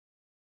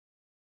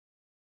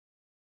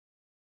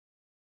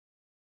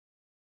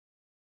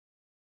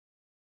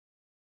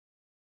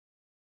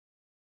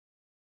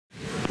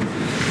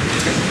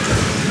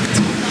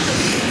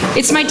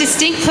It's my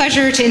distinct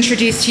pleasure to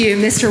introduce to you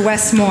Mr.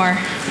 Wes Moore.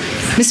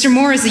 Mr.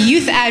 Moore is a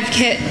youth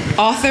advocate,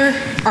 author,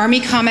 Army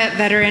combat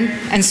veteran,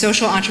 and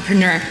social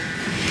entrepreneur.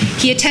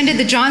 He attended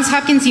the Johns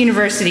Hopkins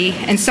University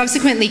and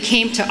subsequently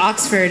came to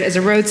Oxford as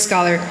a Rhodes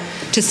Scholar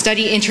to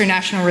study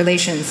international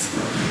relations.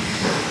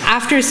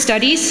 After his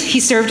studies, he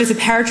served as a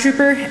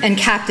paratrooper and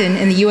captain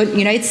in the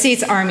United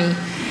States Army,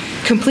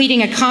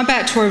 completing a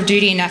combat tour of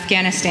duty in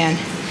Afghanistan.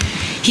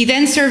 He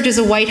then served as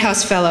a White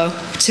House Fellow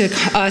to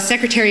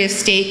Secretary of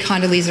State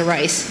Condoleezza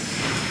Rice.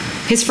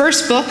 His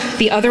first book,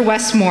 The Other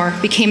Wes Moore,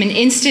 became an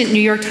instant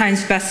New York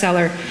Times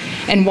bestseller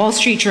and Wall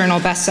Street Journal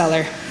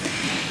bestseller.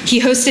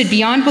 He hosted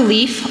Beyond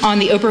Belief on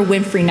the Oprah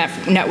Winfrey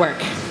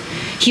Network.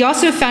 He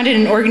also founded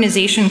an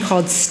organization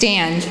called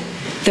STAND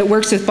that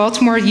works with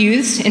Baltimore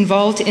youths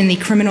involved in the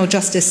criminal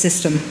justice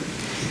system.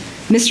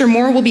 Mr.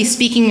 Moore will be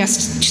speaking to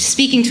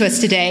us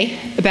today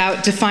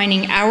about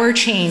defining our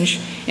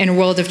change in a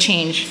world of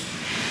change.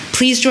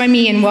 Please join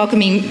me in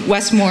welcoming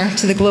Wes Moore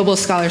to the Global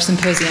Scholar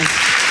Symposium. Hey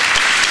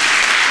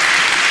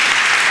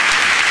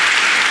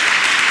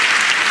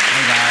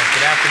guys,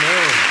 good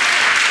afternoon.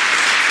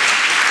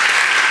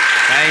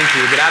 Thank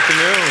you, good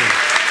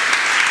afternoon.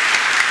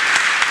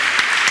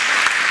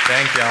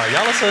 Thank y'all.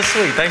 Y'all are so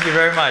sweet. Thank you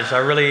very much. I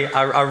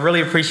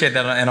really appreciate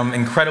that, and I'm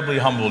incredibly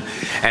humbled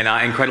and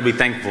incredibly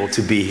thankful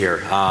to be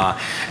here.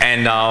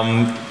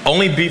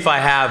 Only beef I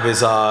have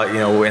is,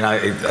 and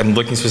I'm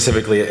looking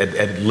specifically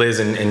at Liz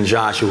and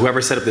Josh,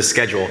 whoever set up this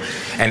schedule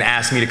and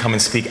asked me to come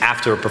and speak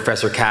after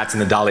Professor Katz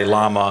and the Dalai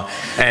Lama,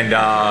 and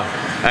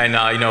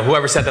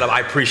whoever set that up.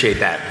 I appreciate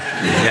that.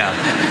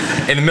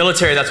 Yeah. In the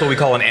military, that's what we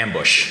call an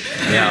ambush.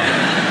 Yeah.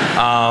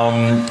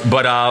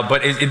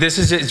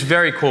 It's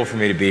very cool for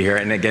me to be here,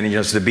 and again,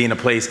 to be in a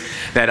place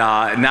that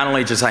not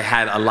only just I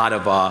had a lot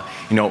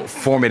of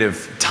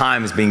formative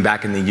times being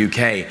back in the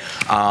UK,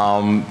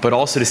 but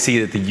also to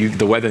see that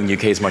the weather in the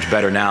UK is much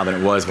better now than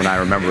it was when I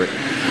remember it,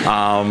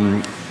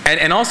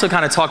 and also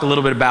kind of talk a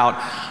little bit about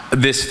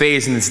this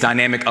phase and this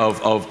dynamic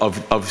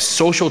of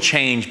social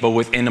change, but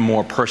within a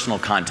more personal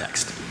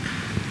context.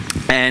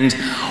 And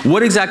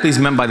what exactly is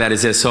meant by that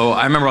is this. So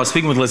I remember I was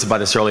speaking with Liz about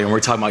this earlier, and we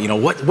were talking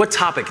about, what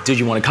topic did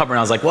you want to cover? And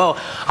I was like, well,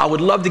 I would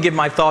love to give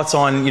my thoughts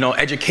on,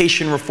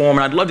 education reform,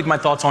 and I'd love to give my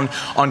thoughts on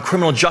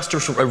criminal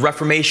justice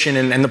reformation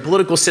and the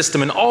political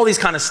system and all these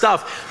kind of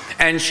stuff.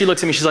 And she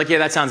looks at me, she's like, yeah,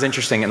 that sounds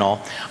interesting and all.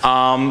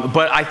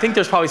 But I think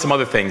there's probably some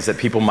other things that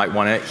people might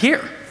want to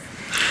hear.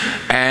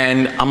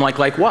 And I'm like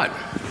what?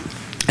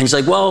 And she's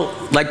like, well,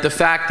 like the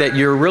fact that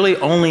you're really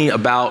only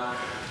about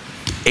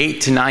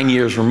 8 to 9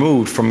 years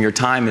removed from your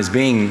time as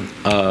being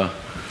a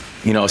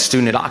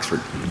student at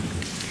Oxford,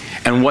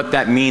 and what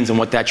that means and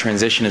what that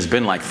transition has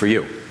been like for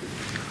you.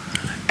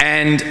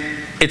 And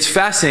it's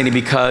fascinating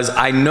because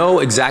I know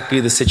exactly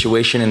the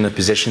situation and the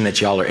position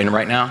that y'all are in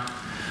right now,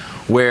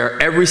 where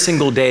every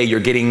single day you're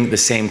getting the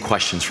same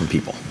questions from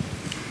people.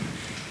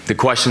 The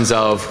questions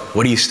of,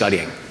 what are you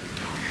studying?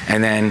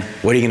 And then,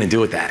 what are you going to do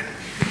with that?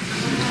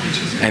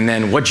 And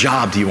then, what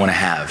job do you want to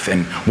have?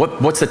 And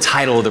what's the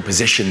title of the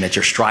position that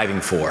you're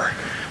striving for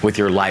with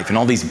your life? And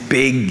all these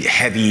big,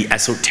 heavy,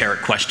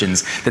 esoteric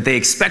questions that they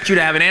expect you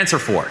to have an answer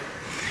for.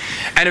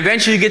 And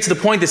eventually you get to the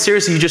point that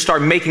seriously you just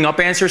start making up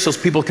answers so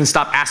people can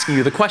stop asking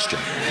you the question.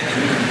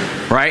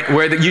 Right?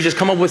 Where you just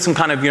come up with some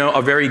kind of,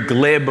 a very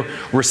glib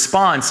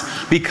response,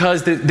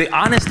 because the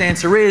honest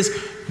answer is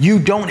you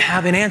don't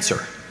have an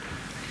answer.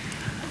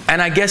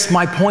 And I guess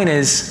my point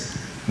is,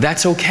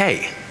 that's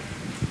okay.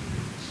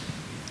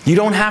 You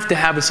don't have to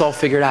have this all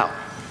figured out.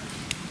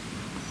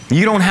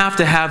 You don't have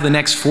to have the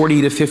next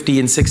 40 to 50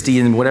 and 60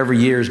 and whatever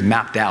years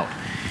mapped out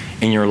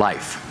in your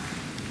life.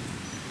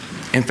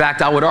 In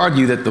fact, I would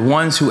argue that the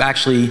ones who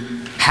actually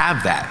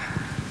have that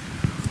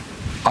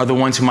are the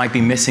ones who might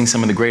be missing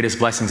some of the greatest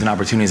blessings and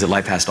opportunities that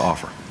life has to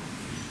offer.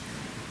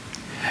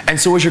 And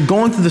so as you're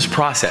going through this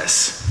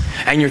process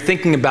and you're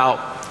thinking about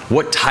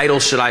what title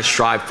should I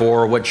strive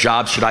for, or what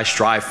job should I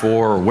strive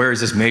for, or where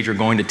is this major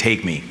going to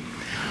take me,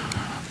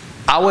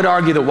 I would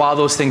argue that while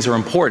those things are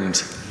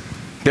important,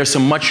 there's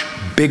some much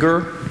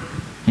bigger,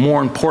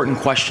 more important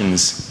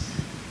questions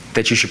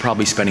that you should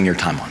probably be spending your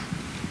time on.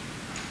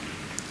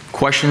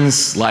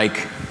 Questions like,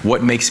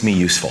 what makes me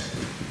useful?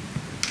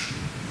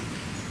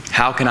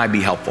 How can I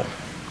be helpful?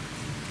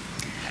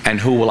 And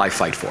who will I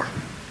fight for?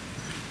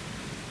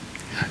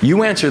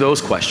 You answer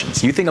those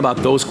questions, you think about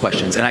those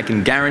questions, and I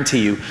can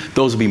guarantee you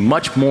those will be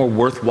much more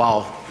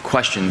worthwhile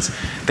questions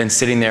than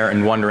sitting there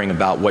and wondering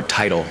about what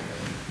title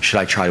should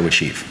I try to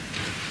achieve.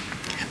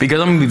 Because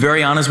I'm going to be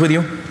very honest with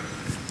you.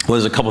 Well,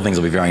 there's a couple things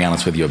I'll be very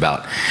honest with you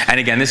about. And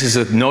again, this is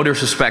with no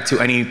disrespect to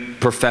any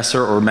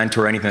professor or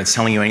mentor or anything that's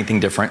telling you anything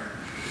different.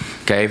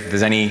 Okay, if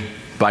there's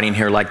anybody in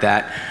here like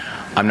that,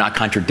 I'm not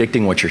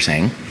contradicting what you're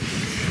saying.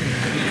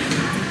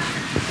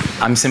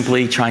 I'm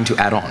simply trying to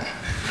add on.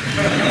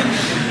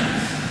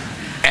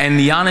 And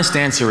the honest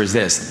answer is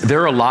this.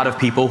 There are a lot of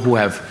people who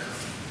have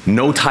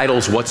no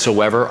titles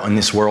whatsoever in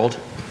this world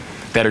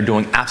that are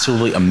doing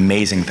absolutely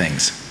amazing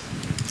things.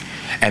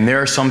 And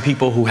there are some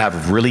people who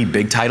have really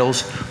big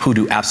titles who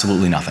do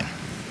absolutely nothing.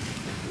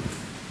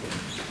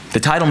 The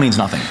title means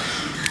nothing.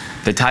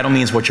 The title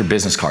means what your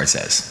business card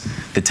says.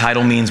 The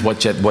title means what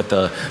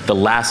the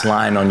last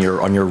line on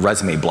your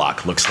resume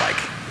block looks like.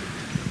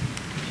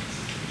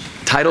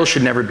 Title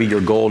should never be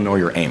your goal nor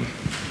your aim.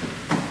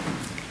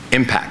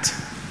 Impact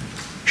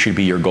should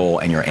be your goal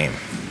and your aim.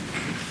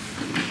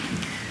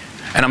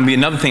 And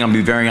another thing, I'm gonna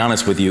be very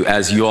honest with you,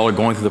 as you all are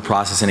going through the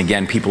process, and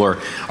again, people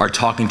are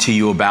talking to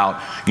you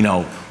about, you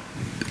know,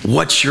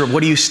 what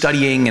are you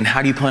studying and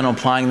how do you plan on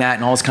applying that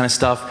and all this kind of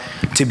stuff.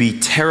 To be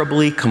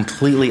terribly,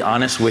 completely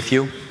honest with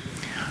you,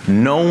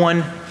 no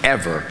one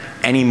ever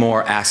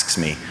anymore asks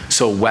me,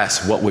 so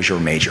Wes, what was your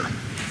major?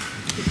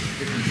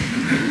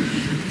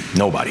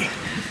 Nobody.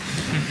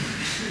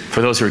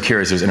 For those who are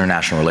curious, it was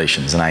international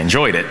relations, and I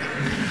enjoyed it.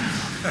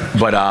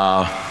 But,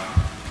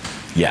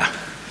 yeah.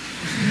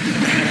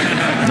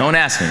 No one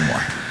asks me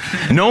anymore.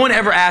 No one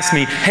ever asked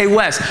me, hey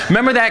Wes,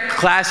 remember that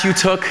class you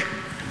took?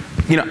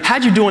 You know,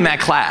 how'd you do in that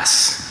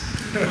class?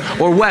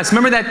 Or Wes,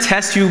 remember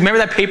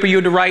that paper you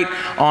had to write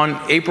on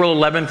April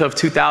 11th of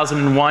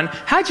 2001?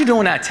 How'd you do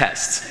in that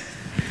test?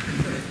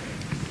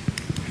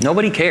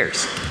 Nobody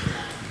cares.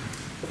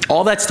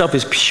 All that stuff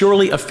is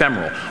purely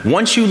ephemeral.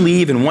 Once you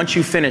leave and once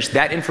you finish,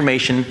 that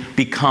information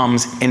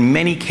becomes, in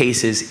many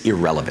cases,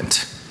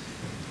 irrelevant.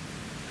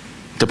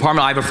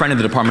 I have a friend in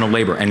the Department of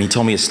Labor, and he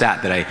told me a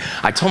stat that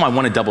I told him I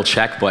want to double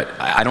check, but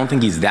I don't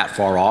think he's that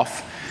far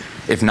off,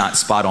 if not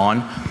spot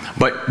on.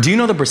 But do you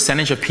know the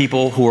percentage of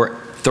people who are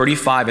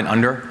 35 and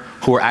under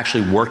who are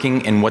actually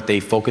working in what they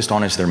focused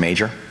on as their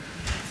major?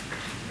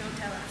 Don't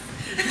tell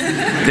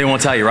us. They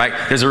won't tell you, right?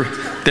 There's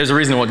a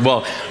reason.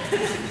 Well,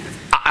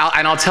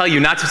 I'll tell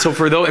you,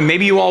 and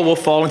maybe you all will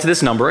fall into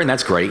this number, and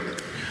that's great.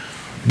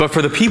 But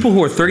for the people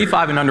who are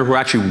 35 and under who are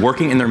actually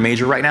working in their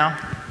major right now,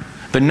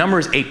 the number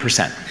is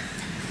 8%.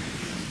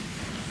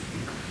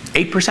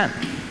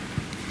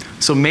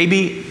 8%. So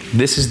maybe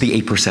this is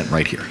the 8%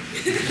 right here.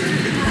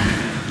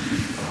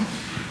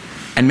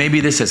 And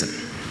maybe this isn't.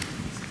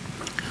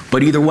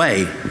 But either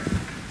way,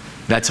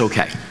 that's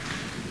okay.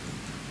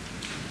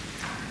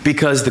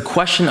 Because the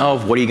question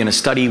of what are you going to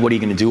study, what are you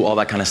going to do, all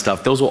that kind of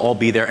stuff, those will all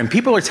be there. And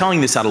people are telling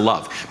you this out of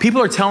love.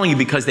 People are telling you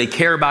because they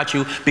care about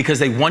you, because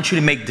they want you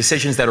to make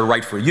decisions that are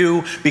right for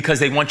you, because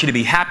they want you to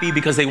be happy,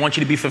 because they want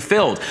you to be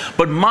fulfilled.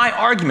 But my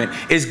argument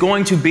is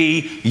going to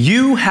be,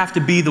 you have to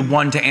be the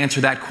one to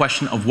answer that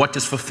question of what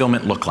does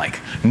fulfillment look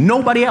like.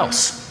 Nobody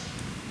else.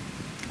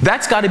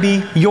 That's got to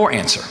be your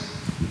answer.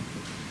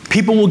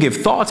 People will give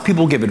thoughts,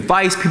 people will give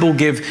advice, people will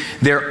give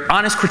their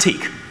honest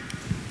critique.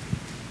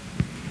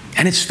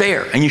 And it's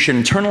fair, and you should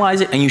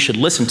internalize it, and you should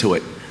listen to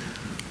it.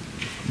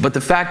 But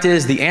the fact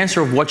is, the answer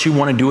of what you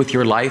want to do with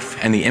your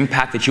life and the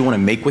impact that you want to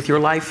make with your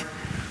life,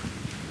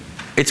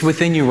 it's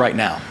within you right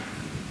now.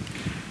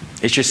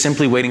 It's just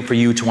simply waiting for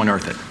you to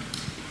unearth it.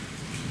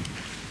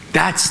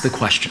 That's the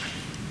question.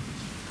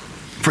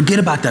 Forget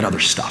about that other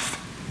stuff.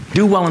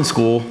 Do well in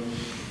school.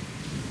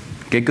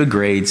 Get good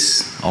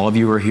grades. All of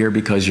you are here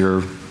because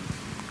you're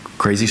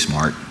crazy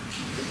smart.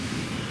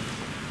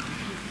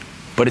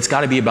 But it's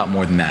got to be about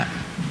more than that.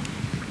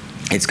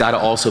 It's got to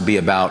also be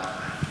about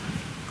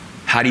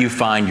how do you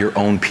find your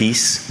own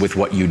peace with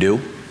what you do,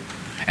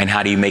 and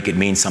how do you make it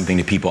mean something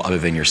to people other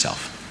than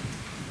yourself.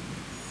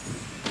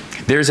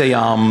 There's a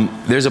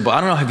book, I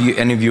don't know, have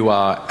any of you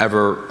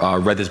ever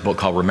read this book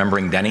called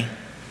Remembering Denny?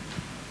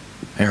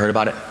 Have you heard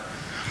about it?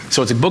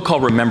 So it's a book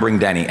called Remembering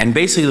Denny, and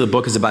basically the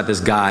book is about this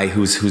guy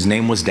whose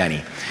name was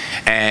Denny,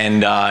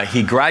 and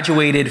he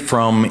graduated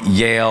from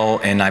Yale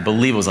in, I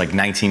believe it was like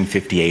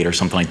 1958 or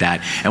something like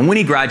that. And when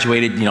he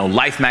graduated, you know,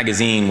 Life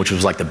magazine, which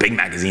was like the big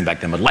magazine back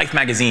then, but Life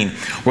magazine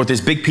wrote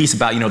this big piece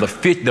about, you know, the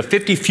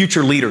 50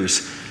 future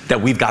leaders that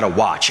we've got to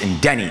watch,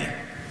 and Denny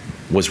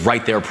was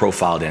right there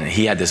profiled in it.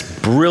 He had this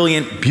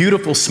brilliant,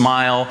 beautiful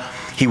smile.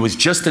 He was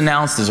just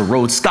announced as a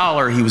Rhodes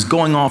Scholar. He was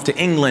going off to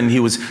England. He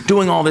was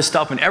doing all this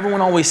stuff. And everyone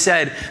always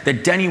said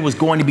that Denny was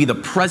going to be the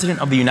President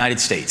of the United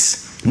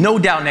States. No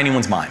doubt in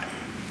anyone's mind.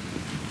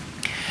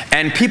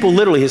 And people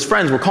literally, his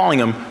friends were calling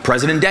him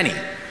President Denny.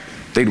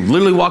 They'd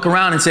literally walk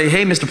around and say,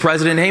 hey, Mr.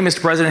 President, hey, Mr.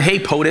 President, hey,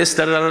 POTUS,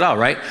 da-da-da-da,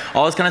 right?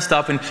 All this kind of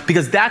stuff. And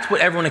because that's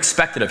what everyone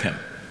expected of him.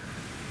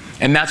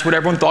 And that's what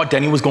everyone thought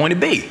Denny was going to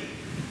be.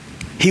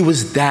 He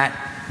was that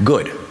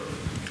good.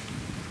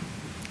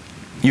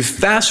 You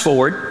fast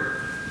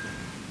forward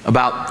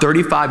about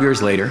 35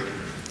 years later,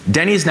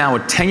 Denny is now a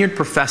tenured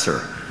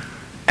professor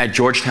at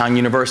Georgetown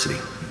University.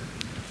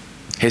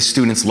 His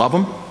students love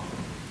him.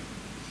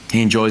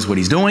 He enjoys what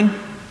he's doing.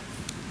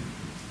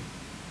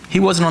 He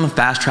wasn't on the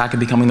fast track of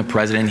becoming the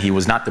president. He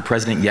was not the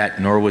president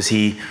yet, nor was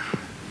he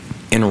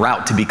en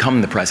route to become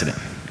the president.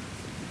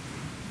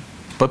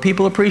 But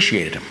people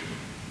appreciated him.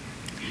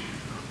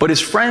 But his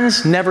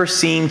friends never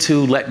seemed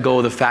to let go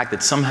of the fact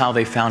that somehow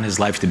they found his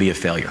life to be a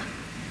failure,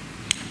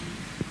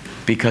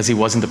 because he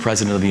wasn't the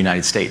President of the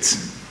United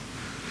States,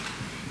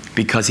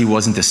 because he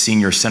wasn't the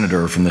senior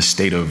senator from the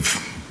state of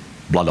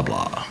blah, blah,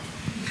 blah.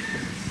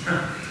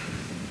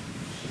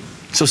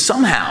 So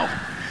somehow,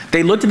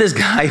 they looked at this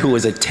guy who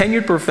was a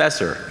tenured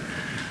professor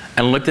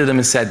and looked at him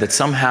and said that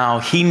somehow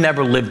he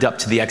never lived up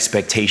to the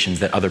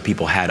expectations that other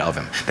people had of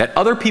him. That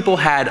other people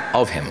had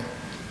of him.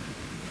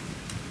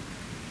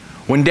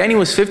 When Denny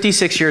was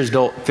 56 years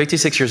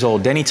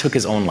old, Denny took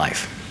his own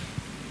life.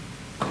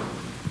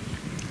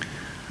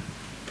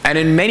 And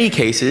in many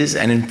cases,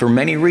 and for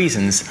many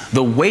reasons,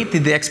 the weight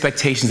that the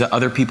expectations that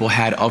other people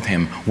had of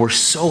him were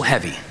so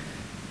heavy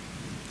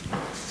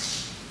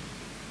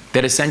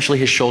that essentially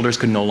his shoulders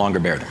could no longer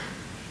bear them.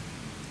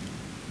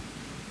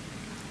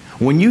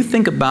 When you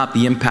think about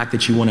the impact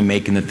that you want to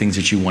make and the things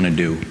that you want to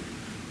do,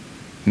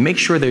 make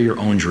sure they're your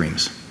own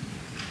dreams.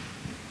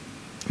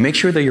 Make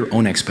sure they're your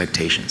own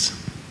expectations.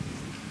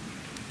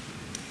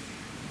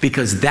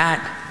 Because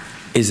that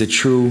is the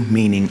true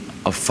meaning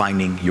of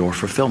finding your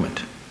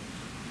fulfillment.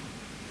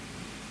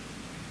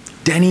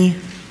 Denny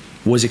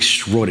was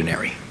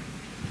extraordinary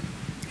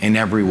in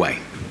every way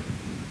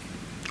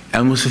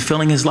and was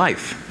fulfilling his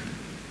life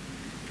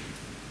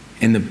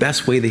in the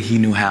best way that he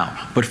knew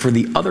how. But for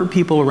the other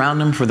people around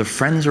him, for the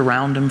friends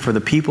around him, for the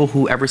people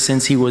who ever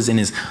since he was in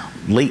his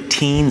late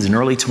teens and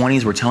early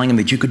 20s were telling him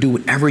that you could do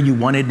whatever you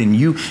wanted and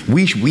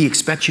we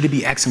expect you to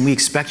be X and we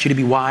expect you to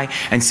be Y,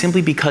 and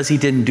simply because he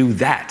didn't do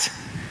that,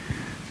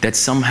 that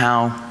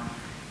somehow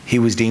he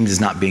was deemed as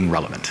not being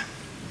relevant.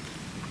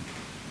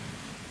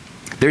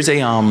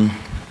 Any of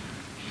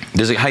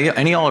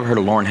y'all ever heard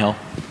of Lauryn Hill?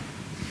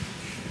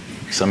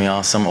 Some of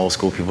y'all, some old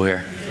school people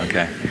here?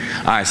 Okay.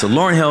 All right, so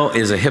Lauryn Hill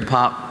is a hip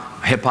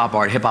hop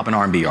and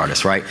R&B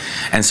artist, right?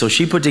 And so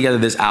she put together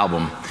this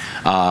album,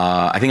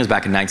 I think it was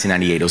back in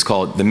 1998. It was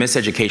called The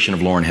Miseducation of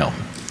Lauryn Hill.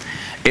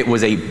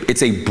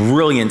 It's a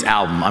brilliant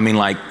album. I mean,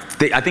 like,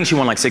 I think she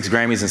won like 6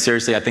 Grammys, and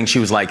seriously, I think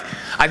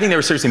they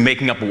were seriously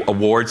making up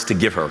awards to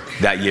give her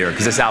that year,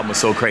 because this album was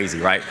so crazy,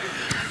 right?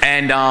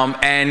 And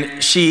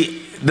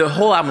the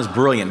whole album was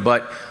brilliant,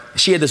 but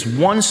she had this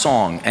one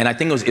song, and I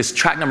think it's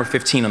track number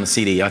 15 on the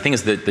CD. I think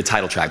it's the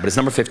title track, but it's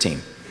number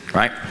 15,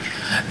 right?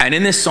 And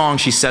in this song,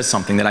 she says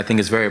something that I think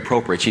is very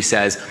appropriate. She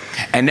says,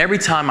 "And every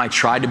time I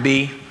tried to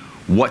be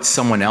what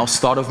someone else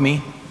thought of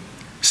me,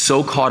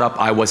 so caught up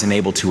I wasn't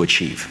able to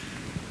achieve.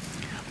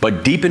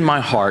 But deep in my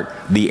heart,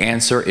 the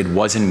answer, it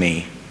wasn't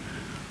me.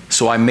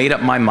 So I made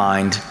up my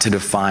mind to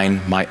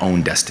define my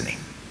own destiny."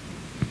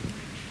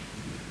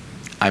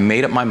 I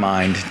made up my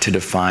mind to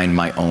define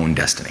my own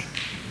destiny.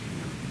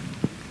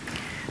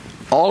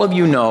 All of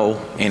you know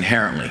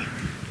inherently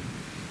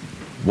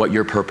what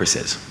your purpose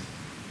is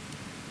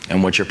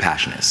and what your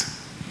passion is.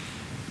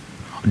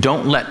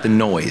 Don't let the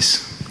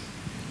noise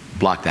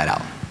block that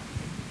out.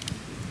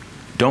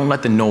 Don't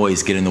let the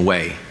noise get in the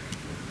way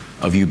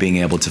of you being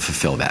able to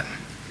fulfill that.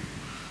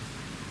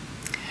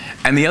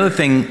 And the other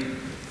thing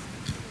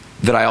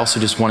that I also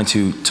just wanted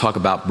to talk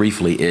about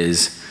briefly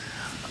is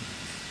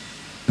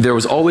there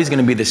was always going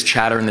to be this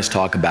chatter and this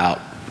talk about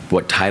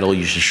what title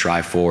you should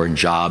strive for and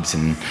jobs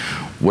and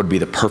what would be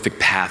the perfect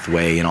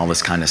pathway and all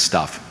this kind of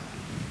stuff.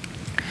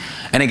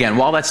 And again,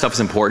 while that stuff is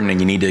important and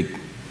you need to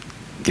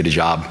get a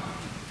job,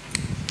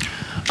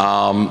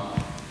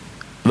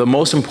 the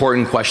most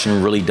important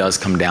question really does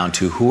come down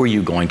to, who are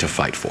you going to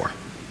fight for?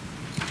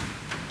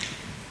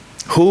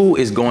 Who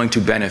is going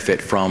to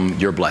benefit from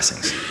your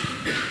blessings?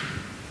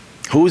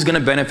 Who's going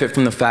to benefit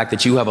from the fact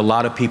that you have a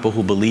lot of people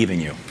who believe in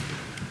you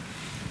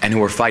and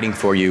who are fighting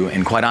for you,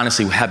 and quite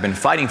honestly have been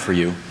fighting for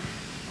you,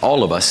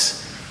 all of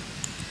us,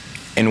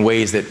 in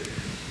ways that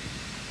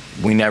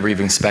we never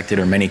even expected,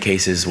 or in many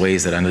cases,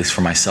 ways that, at least for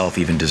myself,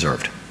 even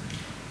deserved?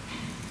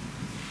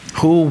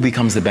 Who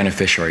becomes the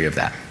beneficiary of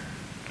that?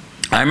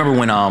 I remember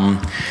when,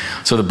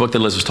 so the book that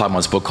Liz was talking about,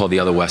 this book called The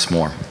Other Wes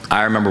Moore.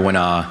 I remember when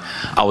I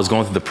was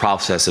going through the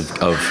process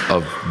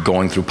of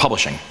going through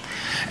publishing.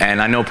 And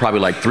I know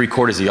probably like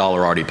 3/4 of y'all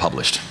are already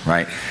published,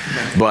 right?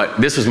 But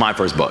this was my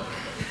first book,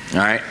 all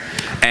right?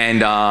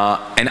 And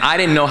I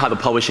didn't know how the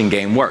publishing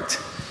game worked.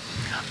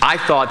 I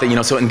thought that,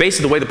 and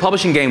basically the way the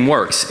publishing game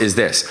works is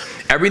this.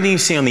 Everything you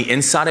see on the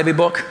inside of a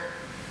book,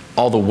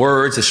 all the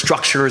words, the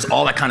structures,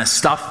 all that kind of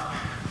stuff,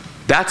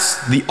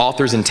 that's the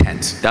author's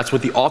intent. That's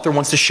what the author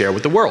wants to share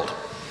with the world.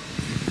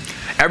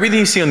 Everything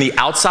you see on the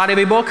outside of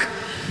a book,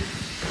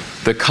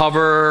 the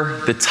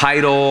cover, the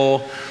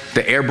title,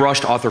 the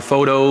airbrushed author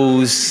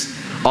photos,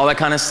 all that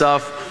kind of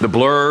stuff, the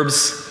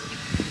blurbs,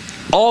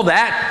 all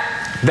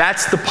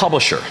that's the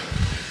publisher.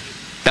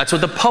 That's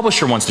what the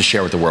publisher wants to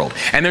share with the world.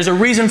 And there's a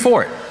reason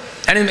for it.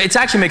 And it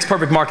actually makes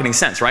perfect marketing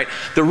sense, right?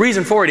 The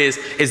reason for it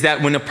is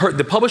that when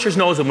the publisher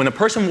knows that when a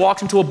person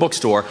walks into a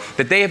bookstore,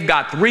 that they have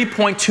got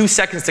 3.2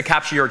 seconds to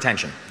capture your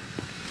attention.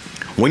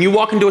 When you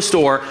walk into a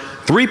store,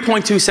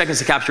 3.2 seconds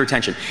to capture your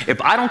attention.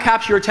 If I don't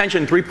capture your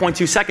attention in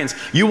 3.2 seconds,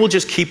 you will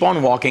just keep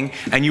on walking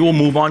and you will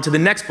move on to the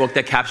next book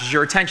that captures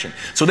your attention.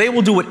 So they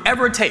will do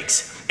whatever it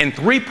takes in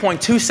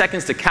 3.2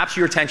 seconds to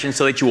capture your attention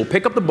so that you will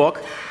pick up the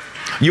book,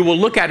 you will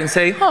look at it and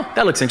say, huh,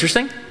 that looks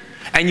interesting.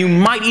 And you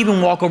might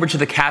even walk over to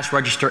the cash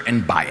register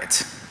and buy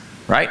it,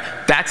 right?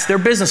 That's their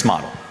business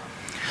model.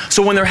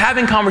 So when they're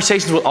having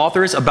conversations with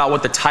authors about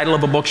what the title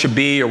of a book should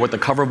be or what the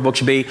cover of a book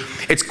should be,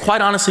 it's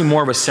quite honestly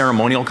more of a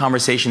ceremonial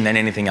conversation than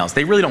anything else.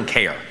 They really don't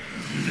care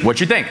what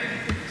you think.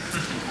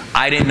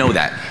 I didn't know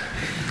that.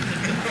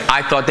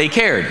 I thought they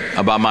cared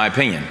about my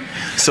opinion.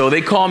 So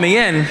they called me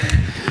in,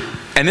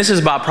 and this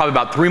is probably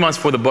about 3 months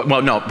before the book,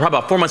 well, no, probably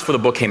about 4 months before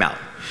the book came out.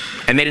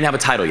 And they didn't have a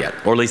title yet,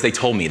 or at least they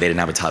told me they didn't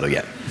have a title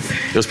yet.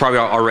 It was probably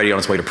already on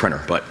its way to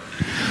printer, but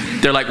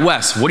they're like,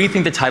 Wes, what do you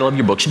think the title of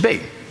your book should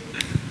be?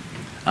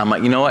 I'm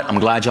like, you know what, I'm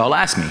glad y'all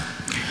asked me.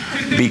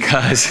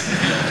 Because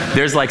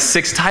there's like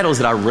 6 titles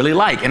that I really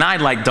like. And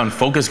I'd like done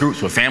focus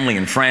groups with family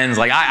and friends.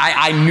 Like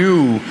I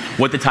knew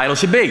what the title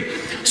should be.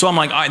 So I'm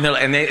like, all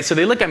right, so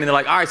they look at me, they're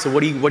like, all right, so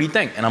what do you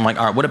think? And I'm like,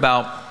 all right, what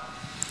about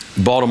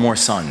Baltimore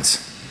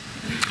Suns?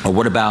 Or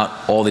what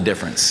about All the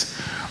Difference?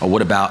 Or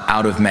what about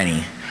Out of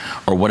Many?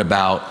 Or what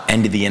about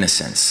End of the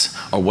Innocence?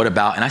 Or what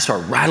about, and I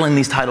start rattling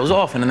these titles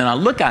off, and then I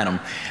look at them,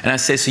 and I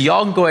say, so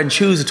y'all can go ahead and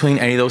choose between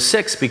any of those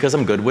 6 because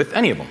I'm good with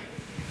any of them.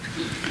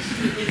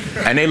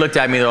 And they looked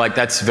at me, they're like,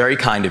 that's very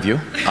kind of you.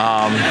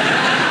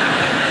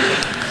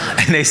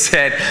 And they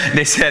said,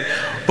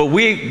 but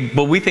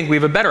we think we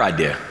have a better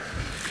idea.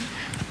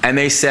 And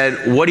they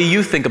said, what do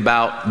you think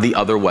about the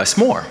other Wes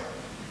Moore?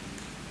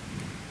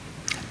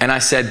 And I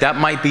said, that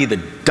might be the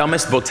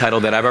dumbest book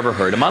title that I've ever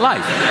heard in my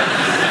life.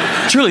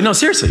 Truly, no,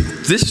 seriously,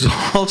 this is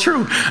all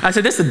true. I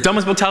said, this is the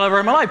dumbest book title I've ever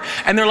heard in my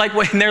life. And they're like,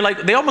 wait, and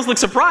they almost look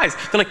surprised.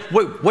 They're like,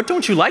 wait, what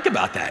don't you like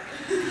about that?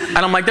 And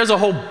I'm like, there's a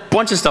whole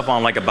bunch of stuff I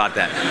don't like about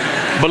that.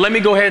 But let me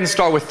go ahead and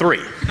start with 3.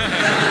 All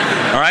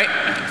right?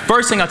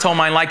 First thing I told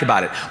them I didn't like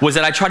about it was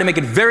that I try to make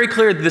it very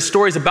clear that the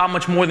story is about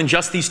much more than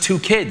just these 2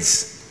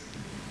 kids.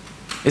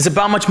 It's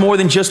about much more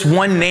than just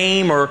one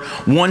name or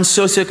one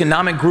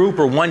socioeconomic group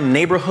or one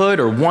neighborhood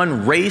or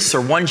one race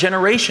or one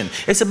generation.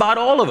 It's about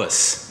all of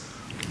us.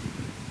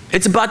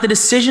 It's about the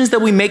decisions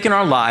that we make in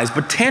our lives,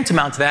 but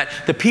tantamount to that,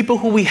 the people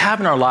who we have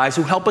in our lives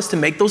who help us to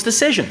make those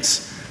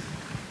decisions.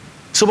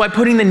 So by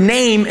putting the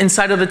name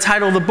inside of the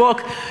title of the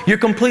book, you're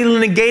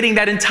completely negating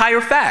that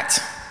entire fact.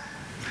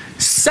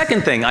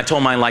 Second thing I told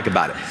them I didn't like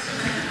about it.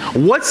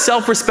 What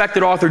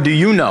self-respected author do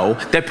you know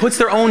that puts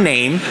their own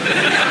name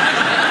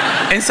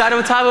inside of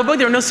a title of a book?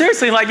 No,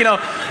 seriously, like, you know,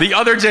 the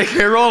other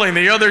J.K. Rowling,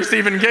 the other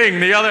Stephen King,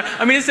 the other,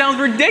 I mean, it sounds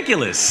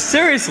ridiculous,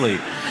 seriously.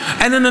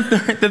 And then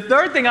the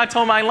third thing I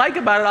told them I didn't like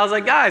about it, I was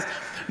like, guys,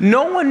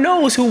 no one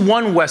knows who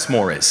one Wes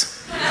Moore is.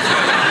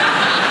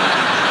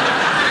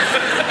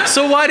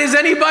 So why does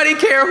anybody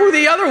care who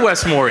the other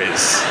Wes Moore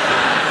is?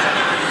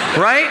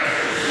 Right?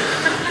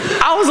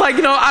 I was like,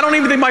 you know, I don't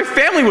even think my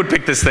family would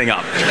pick this thing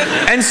up.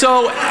 And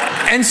so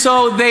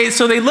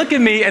they look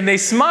at me and they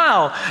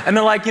smile and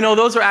they're like, you know,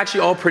 those are actually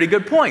all pretty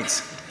good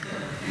points.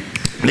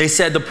 They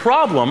said, the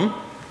problem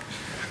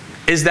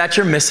is that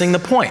you're missing the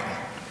point.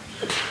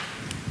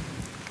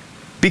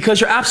 Because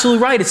you're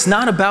absolutely right, it's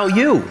not about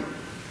you.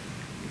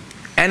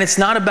 And it's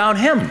not about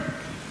him.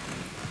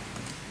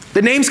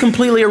 The name's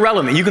completely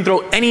irrelevant. You can throw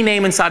any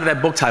name inside of that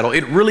book title.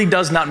 It really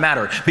does not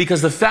matter. Because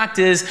the fact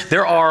is,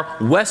 there are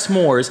Wes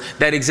Moores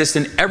that exist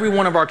in every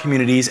one of our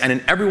communities and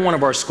in every one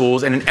of our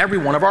schools and in every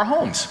one of our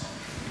homes.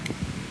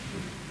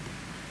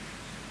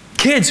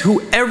 Kids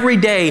who every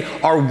day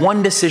are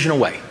one decision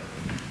away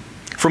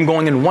from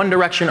going in one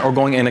direction or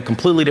going in a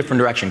completely different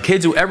direction.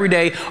 Kids who every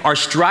day are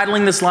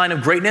straddling this line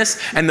of greatness,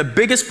 and the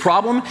biggest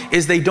problem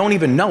is they don't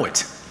even know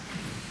it.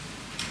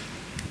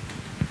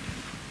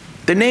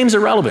 The name's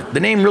irrelevant. The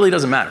name really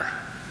doesn't matter.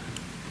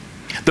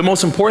 The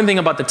most important thing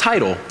about the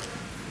title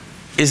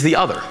is the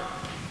other.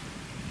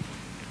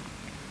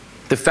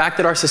 The fact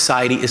that our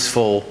society is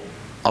full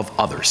of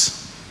others.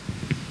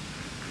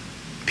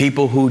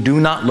 People who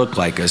do not look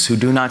like us, who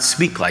do not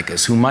speak like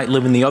us, who might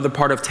live in the other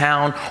part of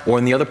town or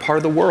in the other part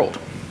of the world,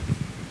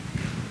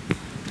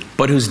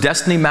 but whose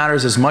destiny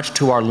matters as much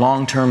to our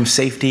long-term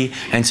safety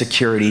and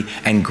security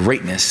and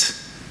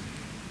greatness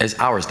as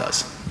ours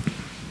does.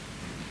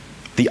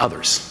 The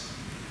others.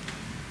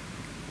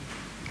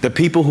 The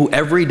people who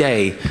every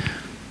day,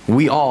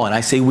 we all, and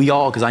I say we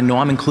all because I know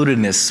I'm included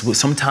in this,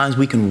 sometimes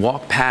we can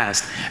walk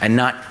past and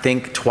not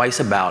think twice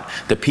about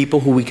the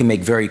people who we can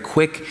make very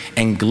quick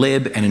and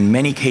glib and in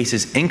many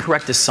cases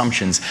incorrect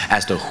assumptions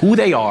as to who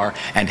they are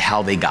and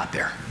how they got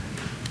there.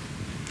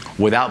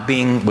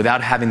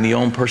 Without having the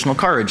own personal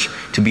courage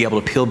to be able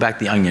to peel back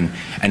the onion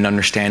and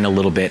understand a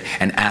little bit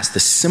and ask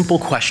the simple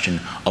question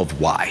of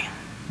why.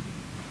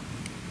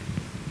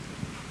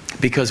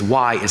 Because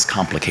why is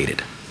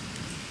complicated.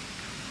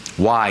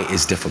 Why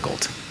is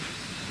difficult.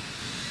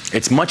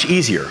 It's much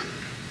easier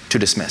to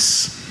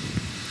dismiss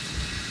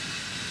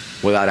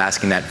without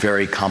asking that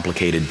very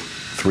complicated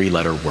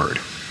 3-letter word.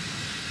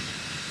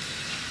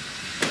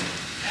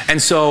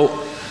 And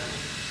so,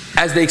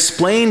 as they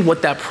explained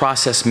what that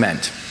process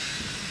meant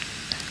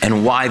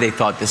and why they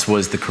thought this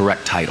was the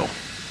correct title,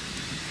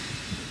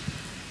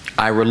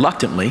 I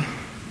reluctantly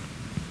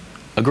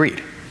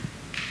agreed.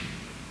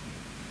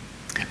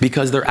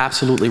 Because they're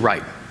absolutely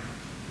right.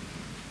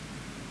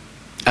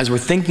 As we're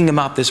thinking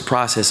about this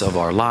process of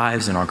our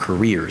lives and our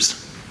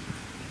careers,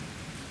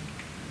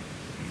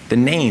 the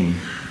name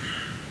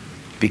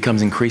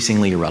becomes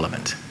increasingly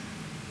irrelevant.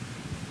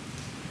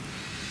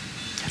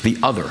 The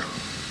other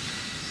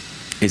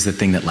is the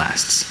thing that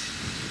lasts.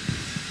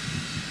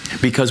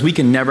 Because we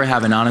can never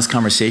have an honest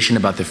conversation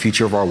about the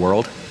future of our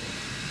world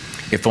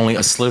if only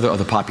a slither of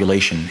the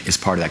population is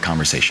part of that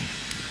conversation.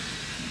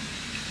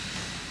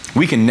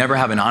 We can never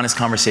have an honest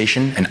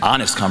conversation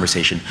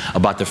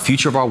about the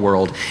future of our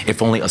world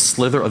if only a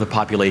slither of the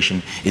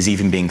population is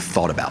even being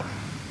thought about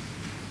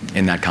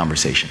in that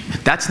conversation.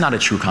 That's not a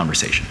true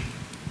conversation.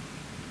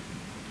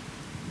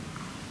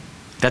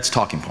 That's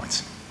talking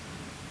points.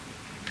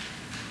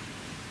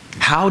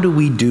 How do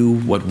we do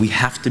what we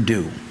have to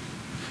do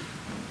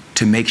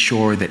to make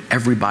sure that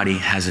everybody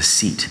has a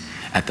seat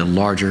at the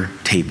larger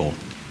table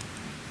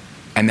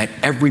and that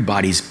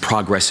everybody's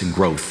progress and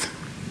growth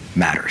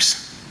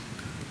matters?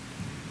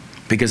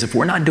 Because if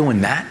we're not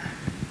doing that,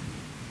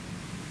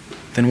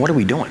 then what are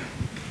we doing?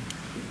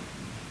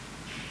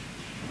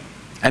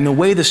 And the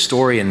way the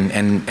story,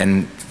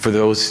 and for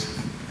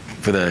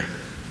the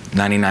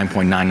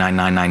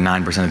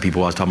 99.99999% of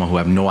people I was talking about who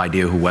have no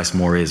idea who Wes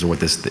Moore is or what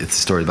this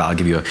story is about, I'll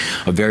give you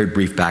a very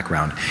brief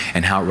background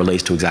and how it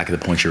relates to exactly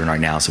the point you're in right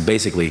now. So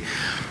basically,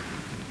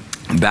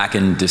 back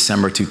in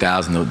December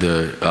 2000,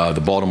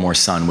 the Baltimore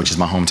Sun, which is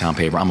my hometown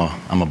paper,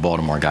 I'm a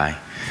Baltimore guy,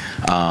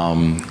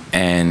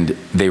 and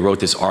they wrote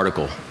this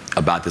article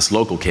about this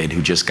local kid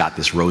who just got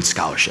this Rhodes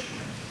Scholarship.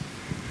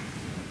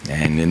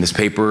 And in this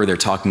paper, they're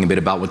talking a bit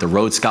about what the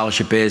Rhodes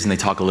Scholarship is, and they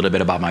talk a little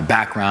bit about my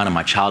background and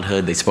my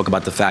childhood. They spoke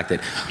about the fact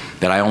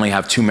that I only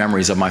have 2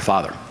 memories of my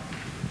father.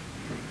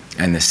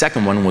 And the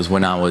second one was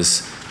when I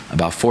was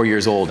about 4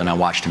 years old and I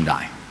watched him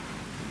die.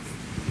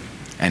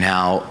 And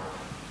how,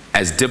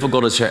 as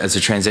difficult as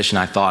a transition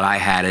I thought I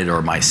had it,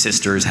 or my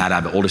sisters had, I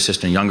have an older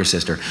sister and younger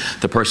sister,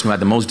 the person who had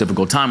the most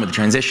difficult time with the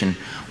transition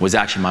was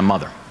actually my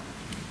mother.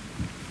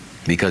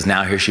 Because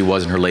now here she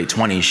was in her late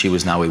 20s, she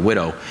was now a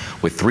widow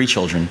with 3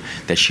 children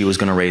that she was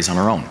going to raise on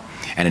her own.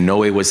 And in no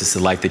way was this the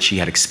life that she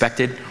had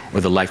expected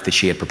or the life that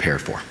she had prepared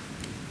for.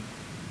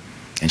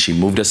 And she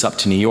moved us up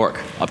to New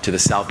York, up to the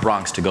South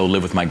Bronx, to go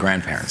live with my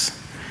grandparents.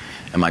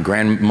 And my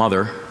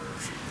grandmother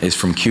is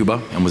from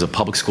Cuba and was a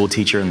public school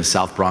teacher in the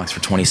South Bronx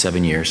for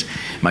 27 years.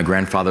 My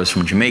grandfather is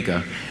from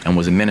Jamaica and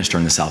was a minister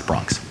in the South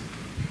Bronx.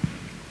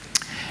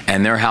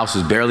 And their house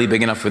was barely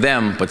big enough for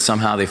them, but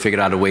somehow they figured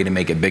out a way to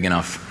make it big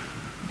enough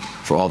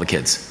for all the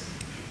kids.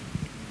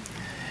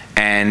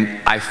 And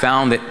I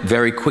found that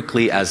very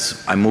quickly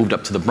as I moved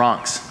up to the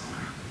Bronx,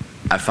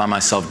 I found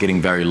myself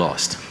getting very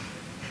lost.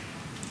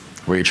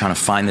 Where you're trying to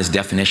find this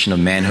definition of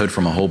manhood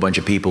from a whole bunch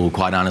of people who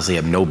quite honestly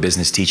have no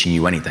business teaching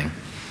you anything.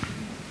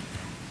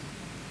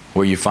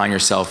 Where you find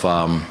yourself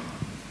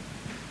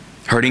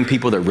hurting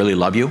people that really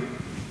love you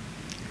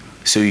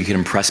so you can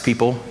impress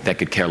people that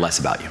could care less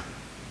about you.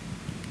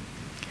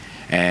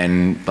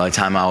 And by the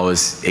time I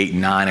was 8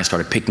 and 9, I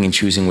started picking and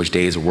choosing which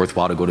days were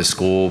worthwhile to go to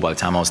school. By the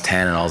time I was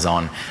 10 and I was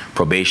on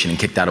probation and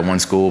kicked out of one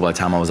school, by the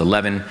time I was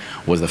 11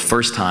 was the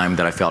first time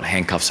that I felt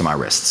handcuffs on my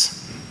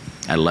wrists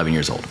at 11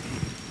 years old.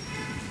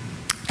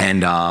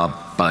 And by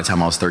the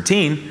time I was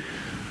 13,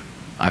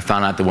 I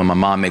found out that when my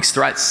mom makes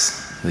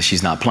threats, that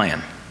she's not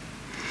playing.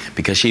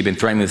 Because she'd been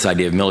threatening this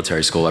idea of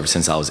military school ever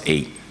since I was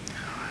 8.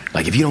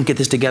 Like, if you don't get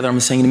this together, I'm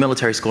gonna send you to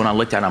military school. And I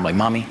looked at her and I'm like,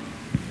 Mommy,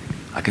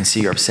 I can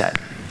see you're upset.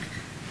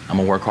 I'm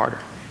gonna work harder.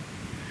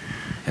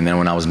 And then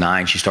when I was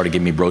 9, she started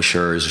giving me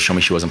brochures to show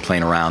me she wasn't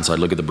playing around. So I'd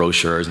look at the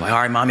brochures, I'm like, all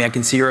right, Mommy, I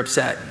can see you're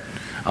upset.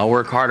 I'll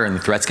work harder. And the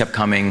threats kept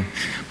coming.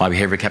 My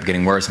behavior kept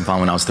getting worse. And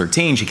finally, when I was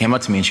 13, she came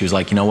up to me and she was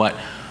like, you know what?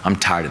 I'm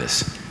tired of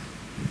this.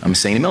 I'm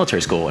staying in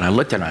military school. And I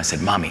looked at her and I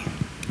said, Mommy,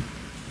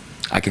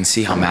 I can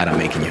see how mad I'm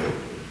making you.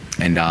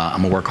 And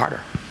I'm gonna work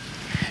harder.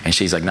 And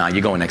she's like, nah,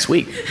 you're going next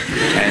week.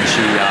 And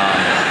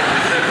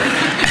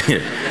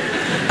she,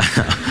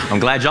 I'm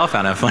glad y'all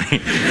found that funny.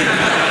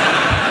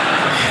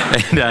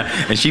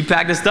 And she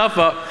packed her stuff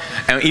up.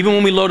 And even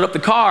when we loaded up the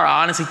car,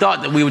 I honestly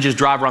thought that we would just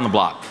drive around the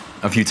block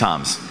a few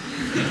times.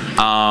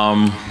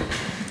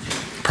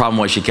 Problem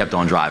was she kept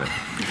on driving.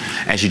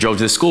 And she drove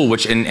to the school,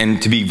 which,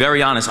 and to be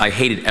very honest, I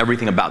hated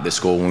everything about this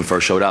school when we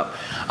first showed up.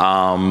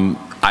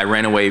 I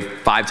ran away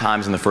 5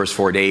 times in the first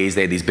 4 days.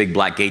 They had these big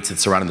black gates that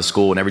surrounded the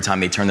school, and every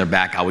time they turned their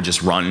back, I would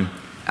just run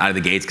out of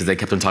the gates because they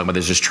kept on talking about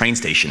there's this train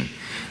station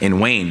in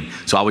Wayne.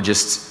 So I would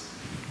just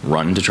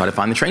run to try to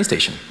find the train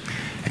station.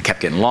 I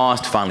kept getting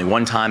lost. Finally,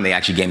 one time, they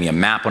actually gave me a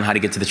map on how to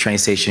get to the train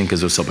station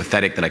because it was so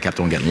pathetic that I kept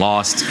on getting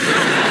lost.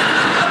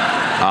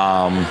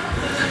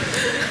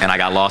 And I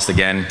got lost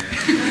again.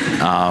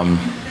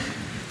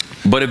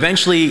 But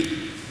eventually,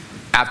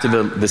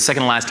 after the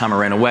second and last time I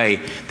ran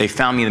away, they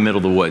found me in the middle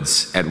of the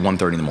woods at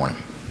 1:30 in the morning.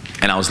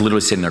 And I was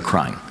literally sitting there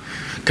crying.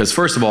 Because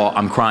first of all,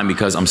 I'm crying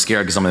because I'm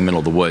scared because I'm in the middle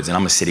of the woods, and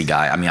I'm a city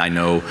guy. I mean, I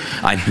know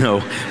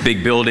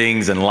big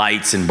buildings and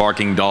lights and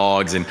barking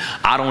dogs, and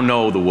I don't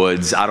know the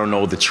woods. I don't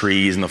know the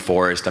trees and the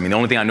forest. I mean, the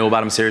only thing I know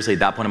about them seriously at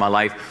that point in my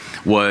life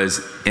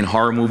was in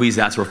horror movies,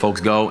 that's where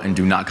folks go and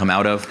do not come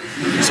out of.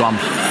 So I'm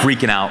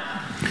freaking out.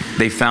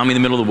 They found me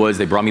in the middle of the woods.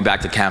 They brought me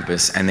back to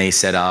campus, and they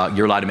said,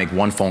 you're allowed to make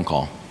one phone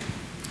call.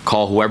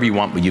 Call whoever you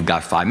want, but you've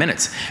got 5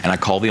 minutes. And I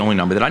called the only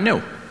number that I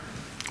knew,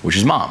 which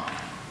is Mom.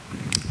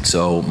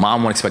 So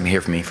Mom wasn't expecting to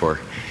hear from me for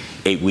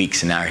 8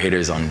 weeks, and now her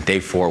hitter's on day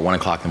 4, 1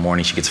 o'clock in the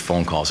morning. She gets a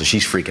phone call, so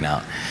she's freaking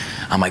out.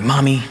 I'm like,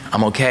 Mommy,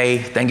 I'm okay.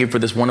 Thank you for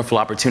this wonderful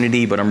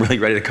opportunity, but I'm really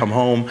ready to come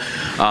home.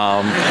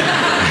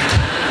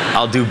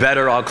 I'll do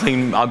better.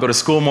 I'll go to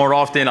school more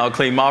often. I'll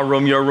clean my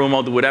room, your room.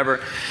 I'll do whatever.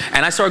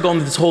 And I started going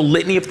through this whole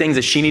litany of things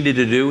that she needed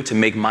to do to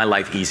make my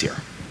life easier.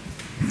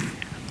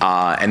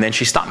 And then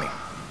she stopped me.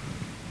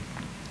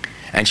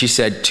 And she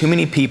said, too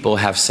many people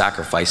have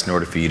sacrificed in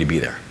order for you to be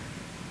there.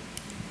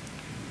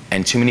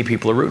 And too many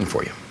people are rooting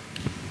for you.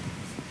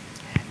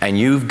 And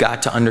you've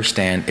got to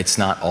understand it's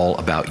not all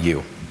about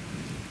you.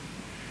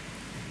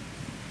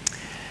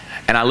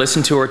 And I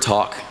listened to her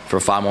talk for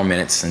 5 more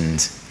minutes,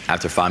 and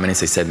after 5 minutes,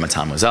 they said my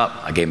time was up.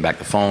 I gave them back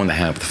the phone. They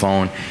hung up the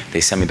phone.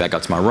 They sent me back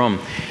up to my room.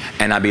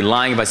 And I'd be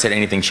lying if I said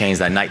anything changed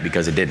that night,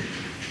 because it didn't.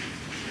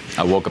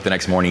 I woke up the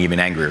next morning even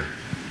angrier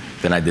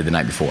than I did the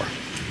night before.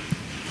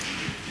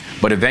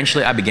 But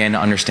eventually, I began to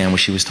understand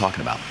what she was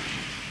talking about.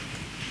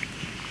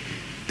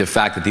 The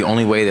fact that the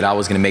only way that I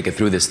was going to make it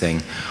through this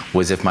thing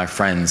was if my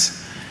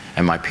friends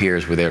and my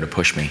peers were there to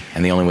push me.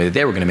 And the only way that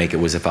they were going to make it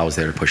was if I was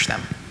there to push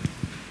them.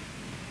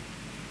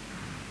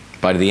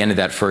 By the end of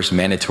that first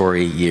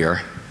mandatory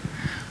year,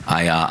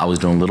 I was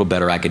doing a little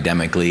better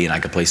academically, and I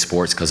could play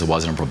sports because I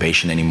wasn't on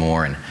probation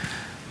anymore. And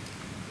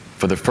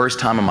for the first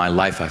time in my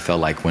life, I felt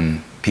like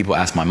when people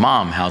asked my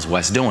mom, how's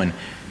Wes doing,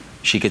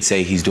 she could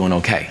say he's doing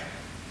okay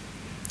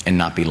and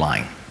not be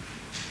lying.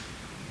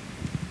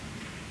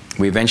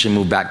 We eventually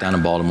moved back down to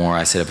Baltimore.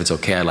 I said, if it's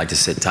okay, I'd like to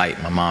sit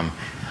tight. My mom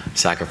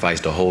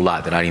sacrificed a whole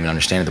lot that I didn't even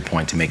understand at the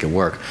point to make it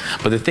work.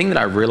 But the thing that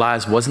I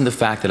realized wasn't the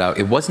fact that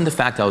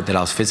I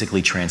was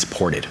physically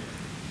transported.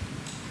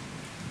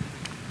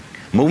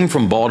 Moving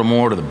from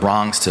Baltimore to the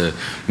Bronx to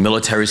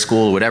military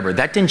school or whatever,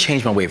 that didn't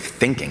change my way of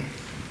thinking.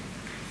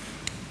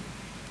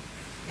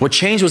 What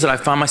changed was that I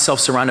found myself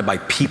surrounded by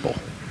people,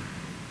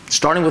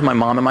 starting with my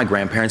mom and my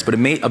grandparents, but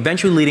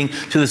eventually leading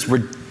to this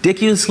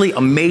ridiculously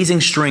amazing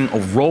string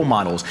of role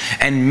models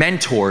and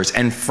mentors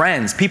and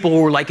friends, people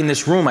who were like in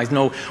this room. I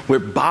know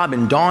with Bob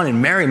and Dawn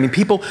and Mary. I mean,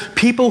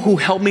 people who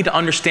helped me to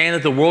understand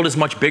that the world is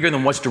much bigger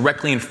than what's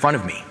directly in front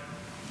of me.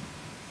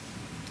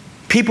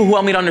 People who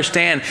helped me to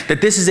understand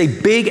that this is a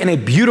big and a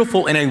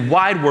beautiful and a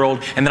wide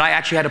world, and that I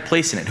actually had a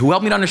place in it. Who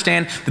helped me to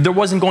understand that there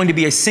wasn't going to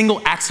be a single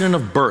accident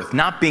of birth,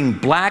 not being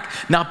black,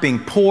 not being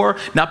poor,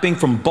 not being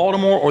from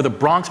Baltimore or the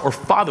Bronx or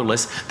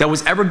fatherless, that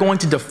was ever going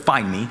to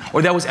define me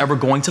or that was ever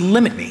going to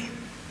limit me.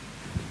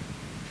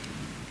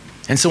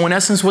 And so in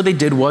essence, what they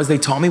did was they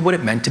taught me what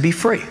it meant to be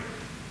free.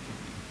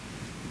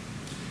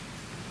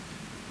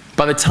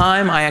 By the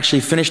time I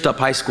actually finished up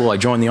high school, I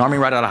joined the Army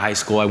right out of high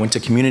school. I went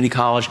to community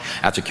college.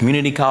 After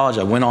community college,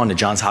 I went on to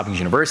Johns Hopkins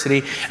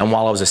University. And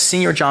while I was a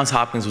senior at Johns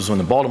Hopkins was when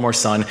the Baltimore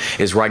Sun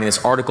is writing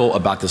this article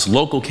about this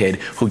local kid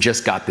who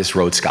just got this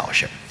Rhodes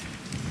Scholarship.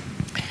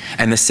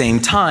 And the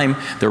same time,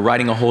 they're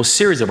writing a whole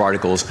series of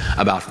articles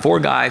about 4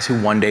 guys who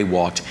one day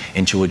walked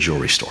into a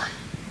jewelry store.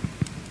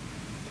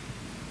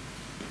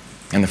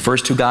 And the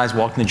first 2 guys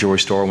walked in the jewelry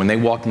store. When they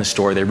walked in the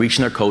store, they reached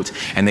in their coats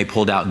and they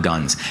pulled out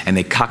guns. And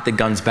they cocked the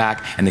guns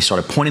back and they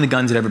started pointing the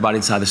guns at everybody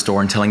inside the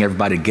store and telling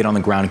everybody to get on the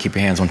ground and keep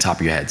your hands on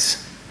top of your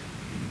heads.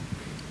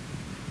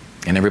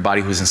 And everybody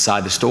who was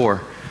inside the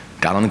store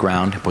got on the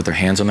ground, put their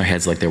hands on their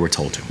heads like they were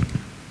told to.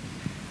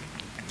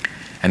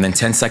 And then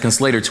 10 seconds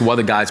later, 2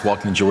 other guys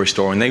walked in the jewelry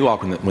store. And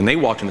when they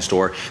walked in the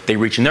store, they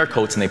reached in their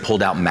coats and they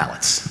pulled out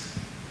mallets.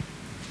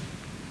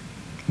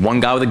 1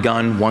 guy with a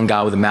gun, 1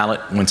 guy with a mallet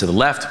went to the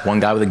left,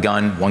 1 guy with a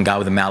gun, 1 guy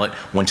with a mallet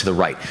went to the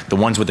right. The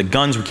ones with the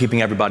guns were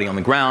keeping everybody on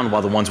the ground,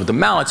 while the ones with the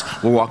mallets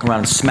were walking around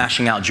and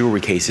smashing out jewelry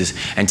cases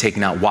and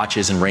taking out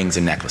watches and rings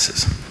and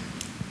necklaces.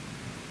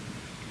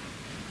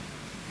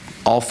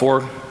 All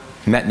 4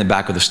 met in the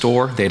back of the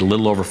store. They had a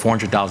little over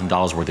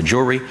 $400,000 worth of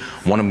jewelry.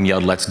 One of them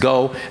yelled, "Let's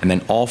go," and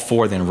then all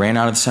 4 then ran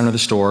out of the center of the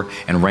store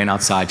and ran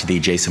outside to the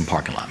adjacent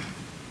parking lot.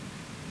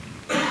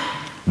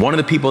 One of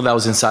the people that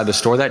was inside the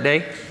store that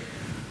day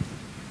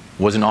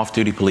was an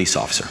off-duty police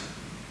officer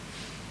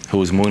who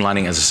was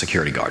moonlighting as a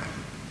security guard.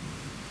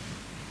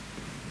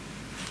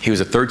 He was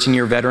a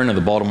 13-year veteran of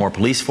the Baltimore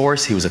Police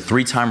Force. He was a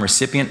 3-time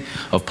recipient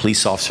of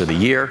Police Officer of the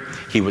Year.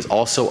 He was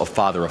also a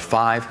father of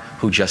 5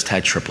 who just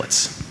had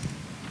triplets.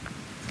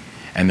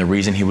 And the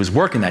reason he was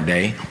working that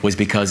day was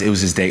because it was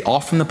his day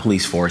off from the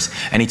police force,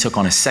 and he took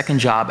on a second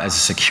job as a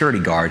security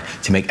guard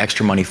to make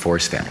extra money for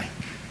his family.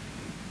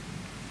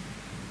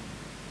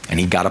 And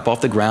he got up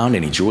off the ground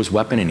and he drew his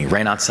weapon and he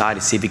ran outside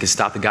to see if he could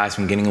stop the guys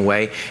from getting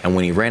away. And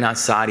when he ran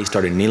outside, he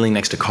started kneeling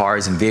next to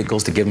cars and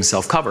vehicles to give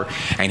himself cover.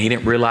 And he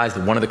didn't realize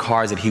that one of the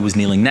cars that he was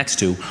kneeling next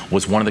to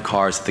was one of the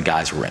cars that the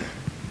guys were in.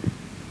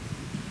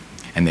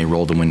 And they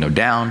rolled the window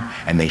down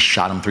and they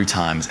shot him 3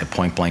 times at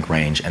point blank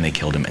range and they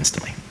killed him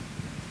instantly.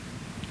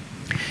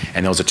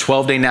 And there was a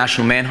 12-day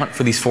national manhunt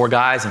for these 4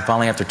 guys, and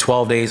finally after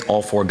 12 days,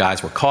 all 4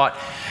 guys were caught.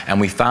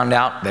 And we found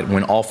out that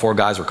when all 4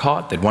 guys were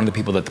caught, that one of the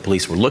people that the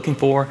police were looking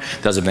for,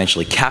 that was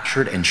eventually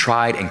captured and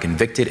tried and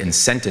convicted and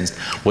sentenced,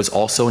 was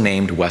also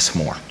named Wes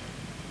Moore.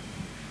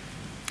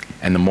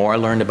 And the more I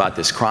learned about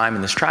this crime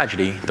and this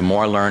tragedy, the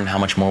more I learned how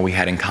much more we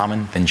had in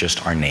common than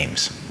just our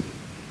names.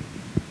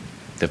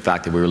 the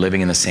fact that we were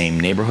living in the same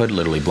neighborhood,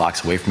 literally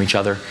blocks away from each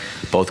other.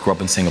 Both grew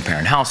up in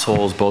single-parent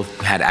households, both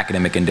had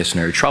academic and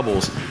disciplinary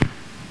troubles.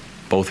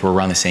 Both were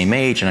around the same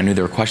age, and I knew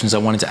there were questions I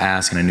wanted to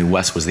ask, and I knew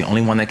Wes was the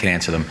only one that could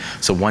answer them.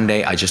 So one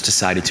day, I just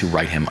decided to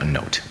write him a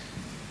note.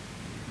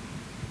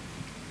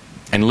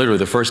 And literally,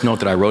 the first note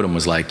that I wrote him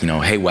was like,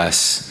 hey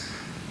Wes,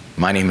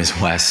 my name is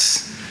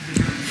Wes.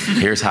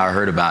 Here's how I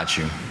heard about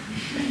you.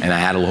 And I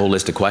had a whole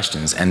list of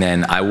questions. And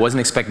then I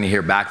wasn't expecting to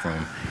hear back from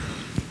him.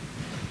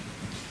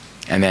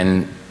 And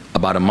then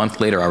about a month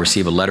later, I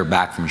received a letter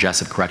back from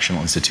Jessup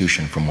Correctional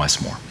Institution from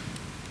Wes Moore.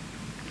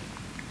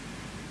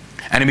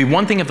 And it'd be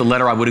one thing if the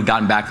letter I would have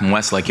gotten back from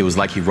Wes, like it was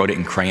like he wrote it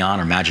in crayon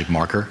or magic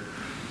marker,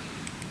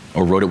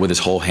 or wrote it with his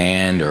whole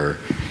hand, or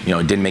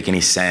it didn't make any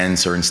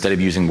sense, or instead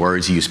of using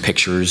words, he used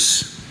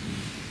pictures.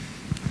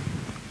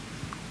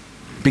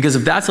 Because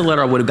if that's the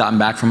letter I would have gotten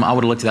back from him, I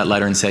would have looked at that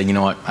letter and said, you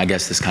know what, I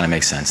guess this kind of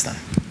makes sense then.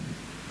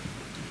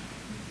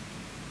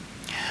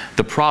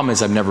 The problem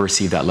is I've never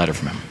received that letter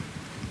from him.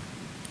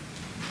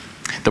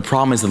 The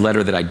problem is the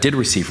letter that I did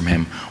receive from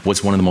him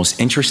was one of the most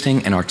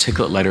interesting and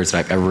articulate letters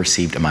that I've ever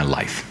received in my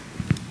life.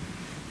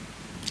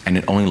 And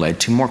it only led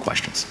to more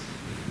questions.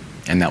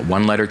 And that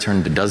one letter turned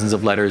into dozens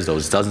of letters,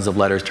 those dozens of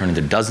letters turned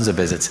into dozens of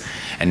visits,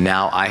 and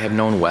now I have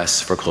known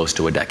Wes for close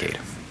to a decade.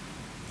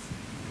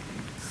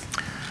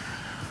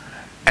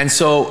 And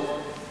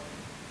so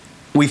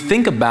we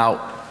think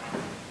about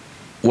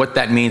what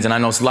that means, and I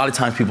know a lot of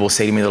times people will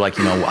say to me, they're like,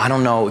 I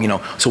don't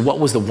know, so what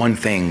was the one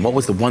thing? What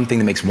was the one thing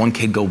that makes one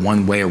kid go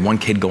one way or one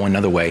kid go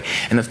another way?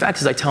 And the fact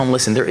is, I tell them,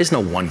 listen, there is no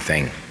one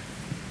thing.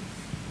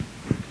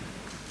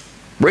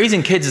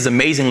 Raising kids is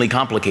amazingly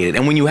complicated,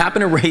 and when you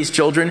happen to raise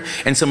children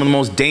in some of the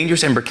most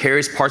dangerous and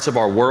precarious parts of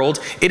our world,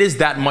 it is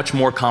that much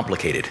more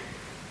complicated.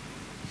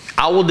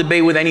 I will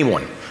debate with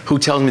anyone who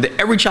tells me that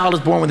every child is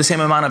born with the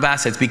same amount of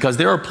assets, because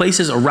there are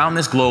places around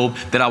this globe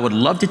that I would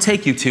love to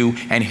take you to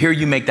and hear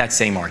you make that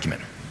same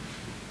argument.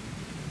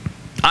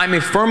 I'm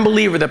a firm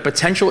believer that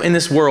potential in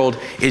this world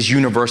is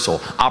universal.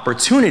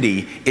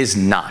 Opportunity is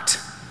not.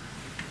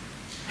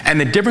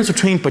 And the difference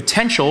between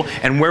potential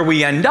and where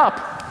we end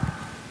up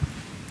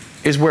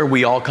is where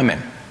we all come in.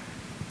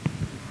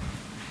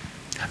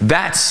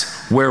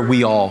 That's where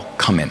we all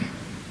come in.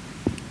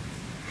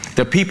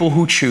 The people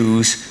who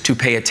choose to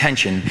pay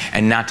attention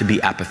and not to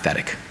be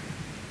apathetic.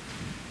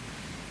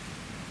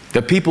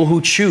 The people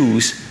who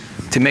choose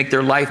to make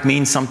their life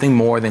mean something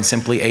more than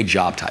simply a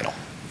job title,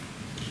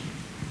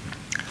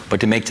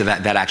 but to make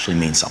that actually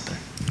mean something.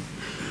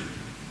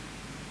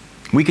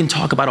 We can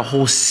talk about a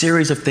whole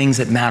series of things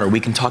that matter. We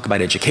can talk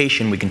about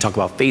education, we can talk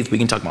about faith, we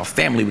can talk about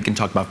family, we can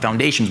talk about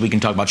foundations, we can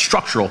talk about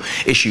structural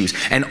issues.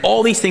 And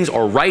all these things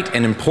are right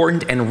and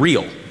important and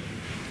real.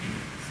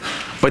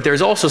 But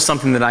there's also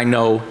something that I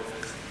know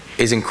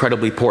is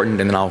incredibly important,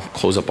 and then I'll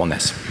close up on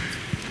this,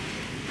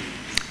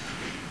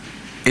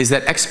 is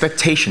that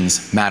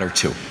expectations matter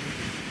too.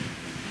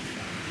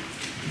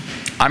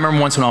 I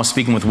remember once when I was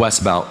speaking with Wes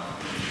about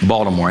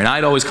Baltimore, and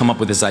I'd always come up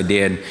with this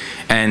idea,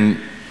 and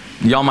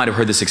y'all might have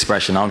heard this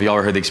expression. I don't know if y'all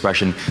ever heard the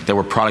expression that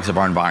we're products of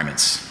our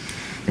environments.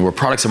 We're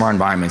products of our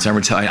environments.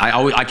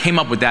 I came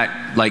up with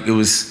that like it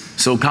was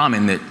so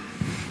common that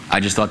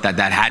I just thought that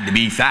that had to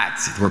be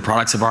fact. We're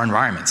products of our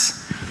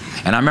environments.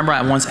 And I remember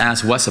I once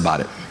asked Wes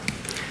about it.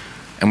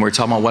 And we were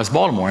talking about West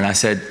Baltimore, and I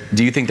said,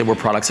 do you think that we're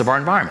products of our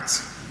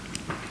environments?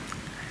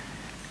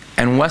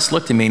 And Wes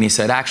looked at me and he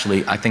said,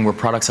 actually, I think we're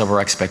products of our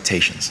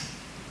expectations.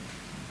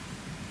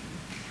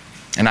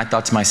 And I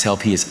thought to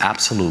myself, he is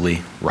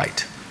absolutely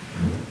right.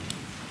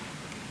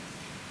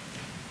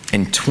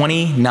 In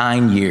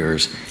 29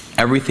 years,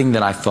 everything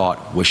that I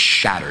thought was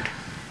shattered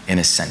in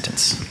a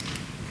sentence.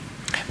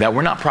 That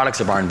we're not products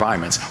of our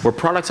environments, we're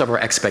products of our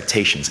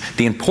expectations.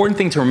 The important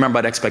thing to remember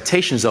about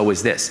expectations, though,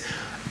 is this.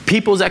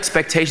 People's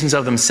expectations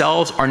of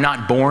themselves are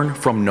not born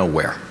from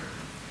nowhere.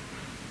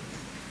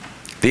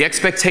 The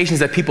expectations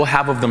that people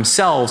have of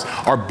themselves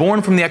are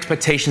born from the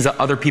expectations that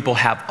other people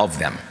have of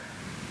them.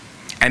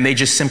 And they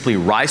just simply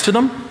rise to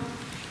them,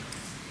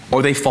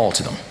 or they fall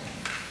to them.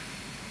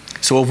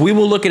 So if we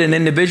will look at an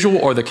individual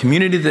or the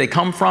community that they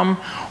come from,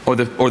 or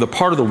the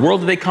part of the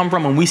world that they come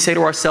from, and we say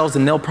to ourselves,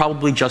 then they'll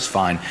probably just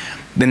fine.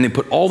 Then they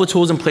put all the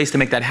tools in place to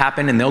make that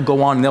happen, and they'll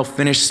go on and they'll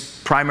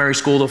finish primary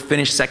school, they'll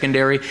finish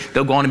secondary,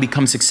 they'll go on and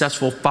become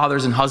successful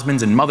fathers and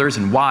husbands and mothers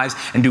and wives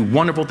and do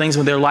wonderful things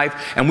with their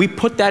life, and we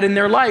put that in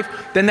their life,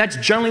 then that's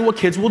generally what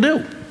kids will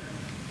do.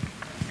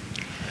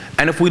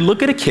 And if we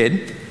look at a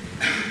kid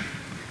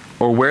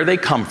or where they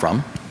come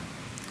from,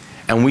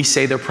 and we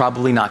say they're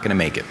probably not going to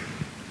make it.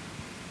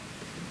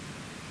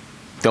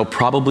 They'll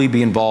probably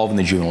be involved in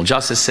the juvenile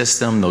justice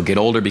system, they'll get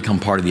older, become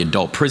part of the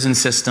adult prison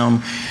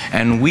system,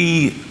 and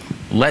we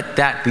let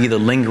that be the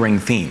lingering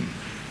theme.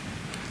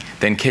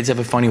 Then kids have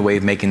a funny way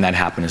of making that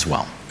happen as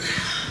well.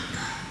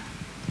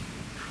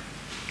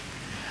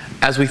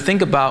 As we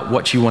think about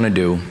what you want to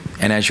do,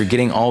 and as you're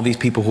getting all these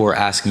people who are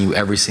asking you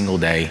every single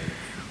day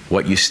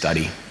what you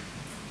study,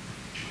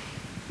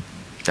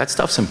 that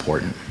stuff's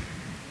important.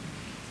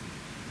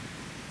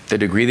 The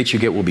degree that you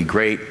get will be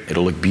great,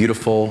 it'll look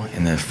beautiful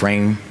in the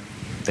frame,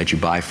 that you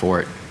buy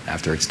for it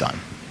after it's done.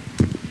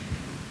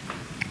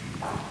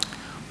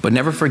 But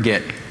never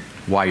forget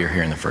why you're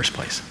here in the first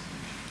place.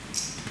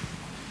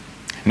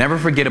 Never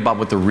forget about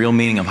what the real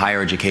meaning of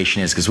higher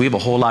education is, because we have a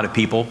whole lot of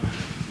people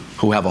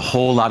who have a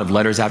whole lot of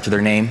letters after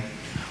their name,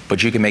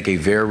 but you can make a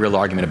very real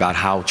argument about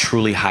how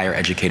truly higher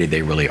educated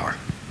they really are.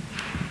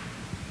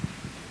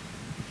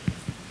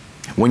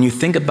 When you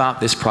think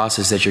about this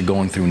process that you're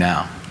going through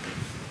now,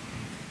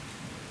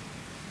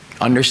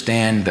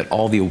 understand that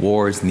all the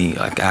awards and the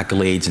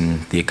accolades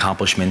and the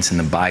accomplishments and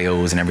the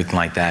bios and everything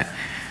like that,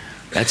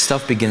 that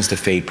stuff begins to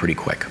fade pretty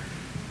quick.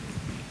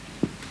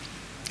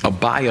 A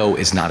bio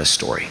is not a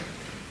story.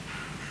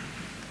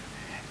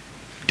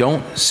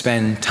 Don't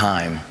spend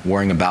time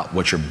worrying about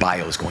what your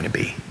bio is going to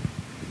be.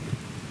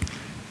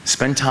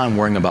 Spend time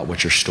worrying about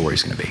what your story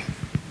is going to be.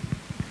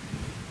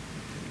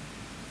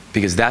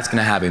 Because that's going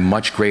to have a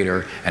much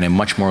greater and a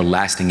much more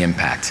lasting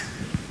impact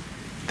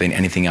than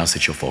anything else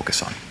that you'll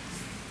focus on.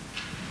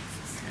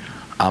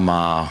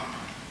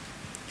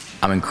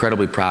 I'm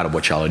incredibly proud of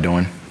what y'all are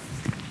doing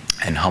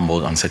and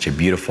humbled on such a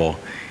beautiful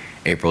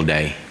April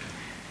day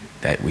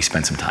that we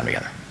spent some time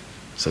together.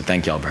 So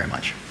thank y'all very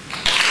much.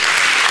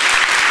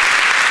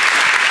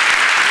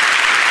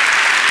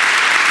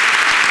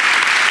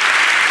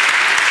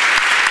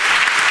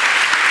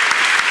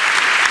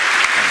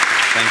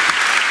 Thank you.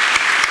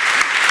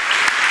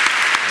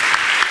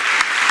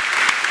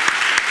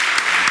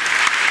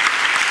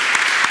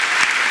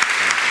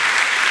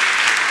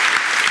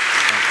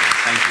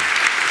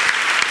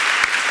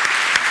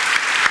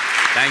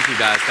 Thank you,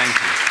 guys. Thank you.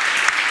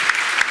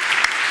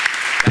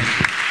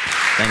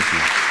 Thank you.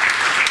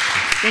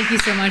 Thank you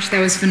so much.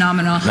 That was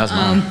phenomenal. That was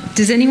phenomenal.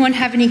 Does anyone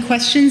have any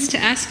questions to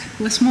ask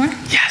Wes Moore?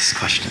 Yes,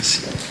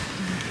 questions.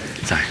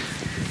 Sorry.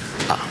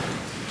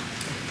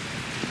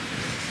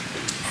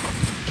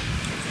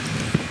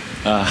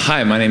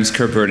 Hi, my name is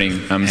Kurt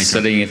Birding. I'm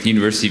studying at the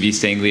University of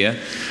East Anglia.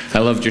 I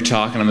loved your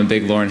talk, and I'm a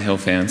big Lauryn Hill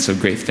fan, so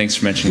great. Thanks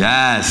for mentioning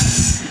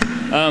Yes.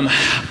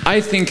 I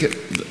think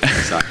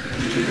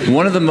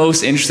one of the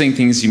most interesting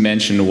things you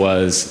mentioned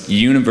was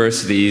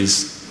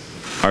universities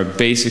are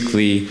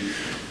basically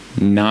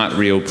not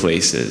real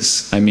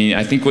places. I mean,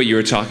 I think what you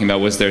were talking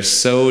about was they're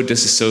so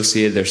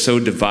disassociated, they're so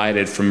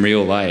divided from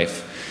real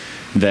life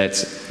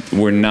that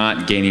we're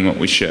not gaining what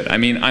we should. I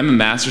mean, I'm a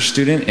master's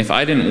student. If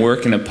I didn't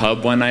work in a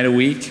pub one night a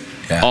week,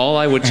 all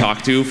I would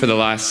talk to for the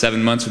last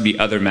 7 months would be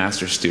other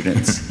master's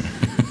students.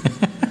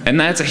 And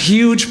that's a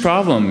huge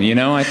problem, you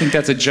know? I think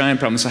that's a giant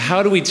problem. So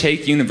how do we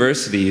take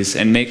universities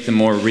and make them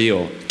more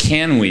real?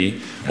 Can we?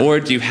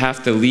 Or do you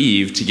have to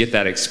leave to get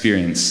that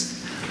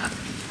experience?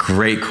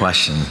 Great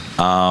question.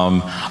 I'm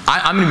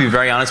going to be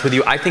very honest with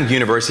you. I think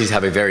universities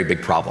have a very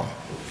big problem.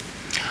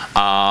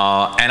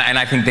 And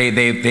I think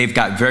they've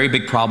got very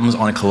big problems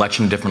on a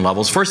collection of different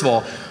levels. First of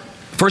all,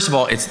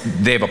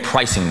 they have a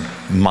pricing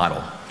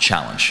model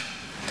challenge,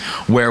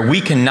 where we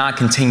cannot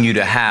continue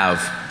to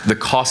have the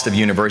cost of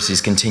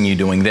universities continue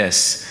doing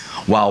this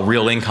while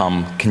real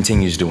income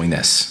continues doing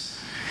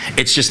this.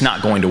 It's just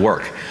not going to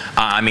work.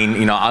 I mean,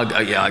 you know,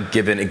 I'll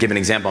give an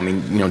example. I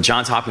mean, you know,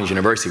 Johns Hopkins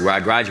University, where I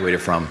graduated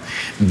from,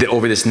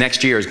 over this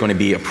next year is going to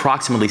be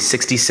approximately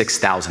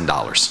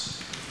 $66,000.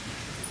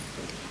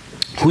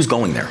 Who's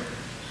going there?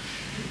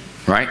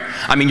 Right?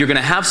 I mean, you're going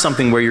to have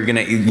something where you're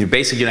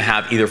basically going to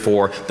have either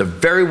for the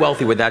very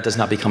wealthy where that does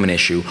not become an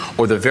issue,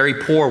 or the very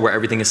poor where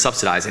everything is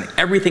subsidized, and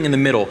everything in the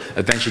middle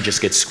eventually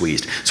just gets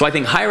squeezed. So I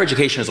think higher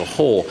education as a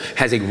whole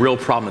has a real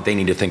problem that they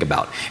need to think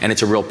about, and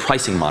it's a real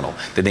pricing model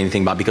that they need to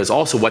think about, because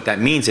also what that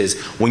means is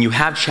when you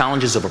have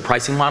challenges of a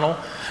pricing model,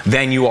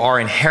 then you are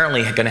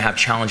inherently going to have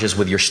challenges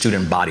with your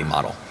student body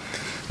model.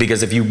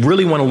 Because if you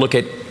really want to look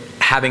at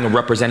having a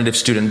representative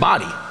student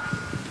body,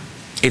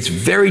 it's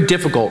very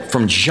difficult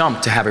from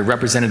jump to have a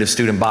representative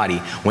student body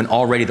when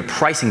already the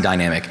pricing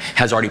dynamic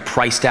has already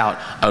priced out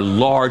a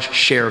large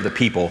share of the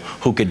people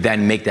who could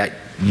then make that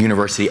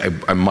university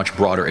a much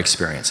broader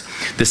experience.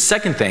 The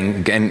second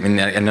thing, and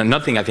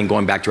another thing I think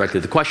going back directly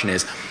to the question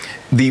is,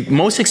 the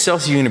most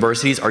successful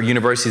universities are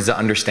universities that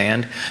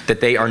understand that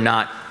they are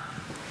not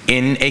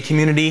in a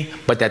community,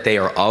 but that they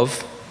are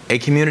of a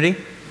community.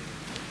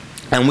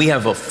 And we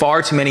have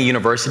far too many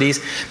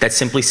universities that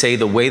simply say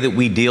the way that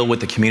we deal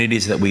with the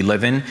communities that we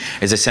live in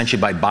is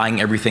essentially by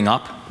buying everything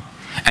up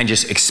and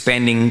just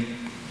expanding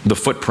the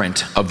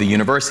footprint of the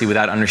university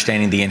without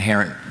understanding the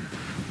inherent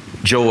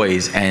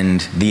joys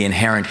and the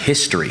inherent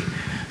history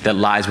that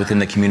lies within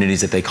the communities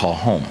that they call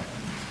home.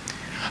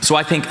 So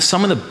I think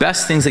some of the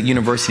best things that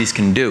universities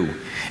can do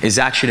is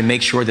actually to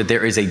make sure that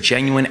there is a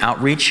genuine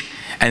outreach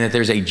and that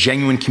there's a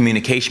genuine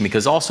communication,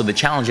 because also the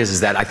challenge is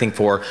that I think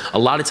for a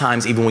lot of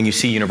times, even when you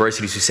see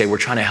universities who say we're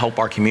trying to help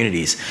our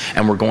communities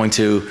and we're going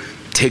to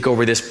take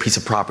over this piece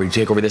of property,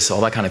 take over this,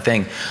 all that kind of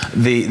thing,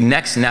 the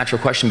next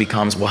natural question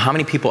becomes, well, how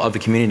many people of the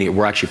community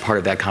were actually part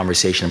of that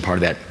conversation and part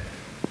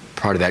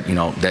of that, you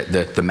know,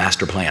 the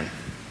master plan?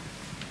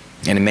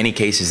 And in many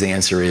cases, the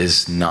answer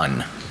is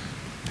none.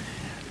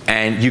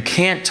 And you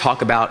can't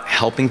talk about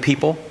helping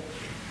people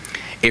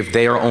if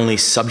they are only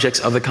subjects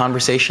of the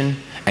conversation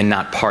and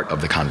not part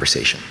of the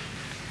conversation.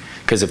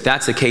 Because if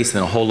that's the case,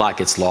 then a whole lot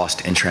gets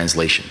lost in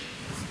translation.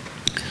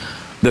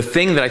 The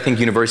thing that I think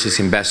universities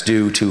can best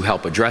do to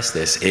help address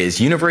this is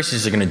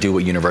universities are going to do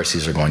what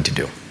universities are going to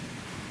do.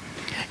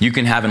 You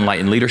can have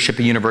enlightened leadership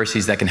at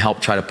universities that can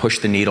help try to push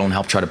the needle and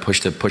help try to push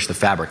the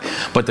fabric.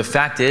 But the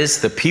fact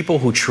is, the people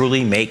who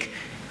truly make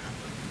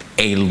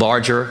a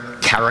larger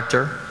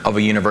character of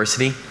a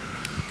university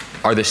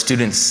are the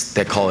students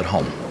that call it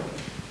home.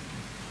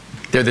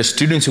 They're the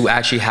students who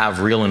actually have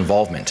real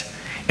involvement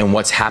in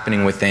what's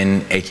happening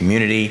within a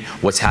community,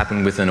 what's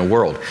happening within a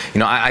world. You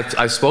know,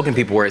 I've spoken to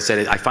people where it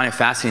said, I find it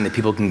fascinating that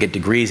people can get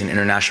degrees in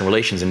international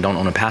relations and don't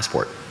own a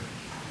passport.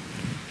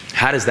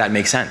 How does that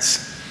make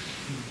sense?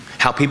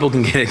 How people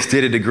can get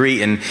a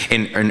degree in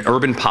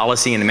urban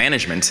policy and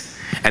management,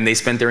 and they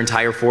spent their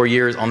entire 4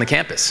 years on the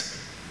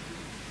campus.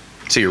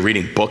 So you're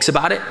reading books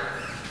about it?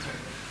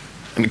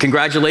 I mean,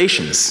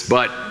 congratulations,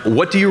 but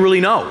what do you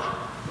really know?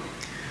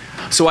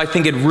 So I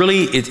think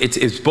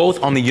it's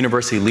both on the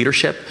university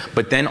leadership,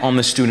 but then on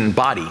the student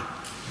body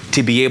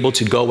to be able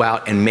to go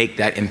out and make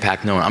that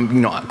impact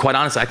known. Quite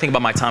honestly, I think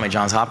about my time at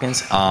Johns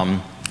Hopkins,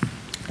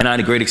 and I had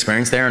a great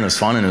experience there, and it was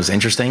fun, and it was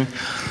interesting.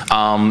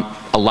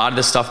 A lot of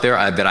the stuff there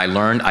that I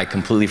learned, I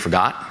completely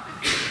forgot.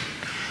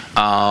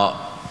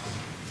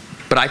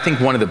 But I think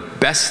one of the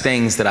best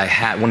things that I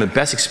had, one of the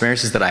best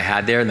experiences that I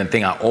had there, and the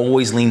thing I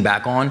always lean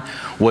back on,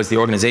 was the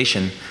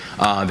organization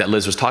that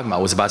Liz was talking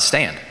about, was about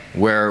STAND,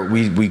 where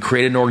we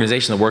created an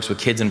organization that works with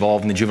kids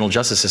involved in the juvenile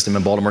justice system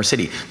in Baltimore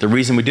City. The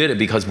reason we did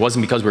it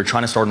wasn't because we were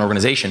trying to start an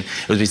organization,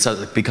 it was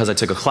because I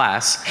took a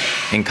class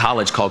in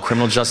college called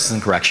Criminal Justice and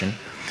Correction.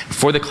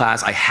 For the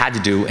class, I had to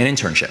do an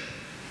internship.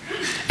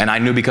 And I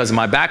knew because of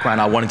my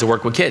background, I wanted to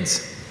work with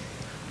kids.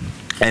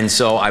 And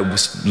so I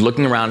was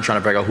looking around trying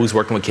to figure out who's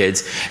working with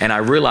kids, and I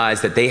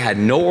realized that they had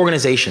no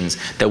organizations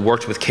that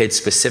worked with kids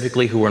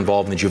specifically who were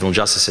involved in the juvenile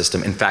justice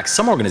system. In fact,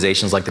 some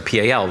organizations like the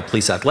PAL, the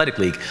Police Athletic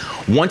League,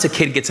 once a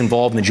kid gets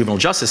involved in the juvenile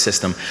justice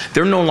system,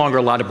 they're no longer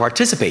allowed to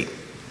participate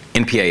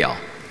in PAL.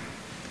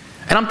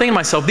 And I'm thinking to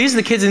myself, these are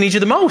the kids that need you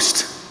the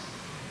most.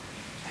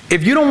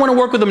 If you don't want to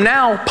work with them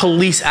now,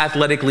 Police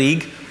Athletic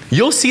League,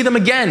 you'll see them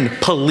again,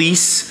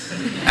 Police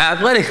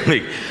Athletic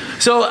League.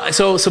 So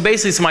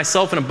basically, it's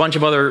myself and a bunch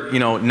of other,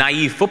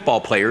 naive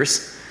football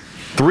players,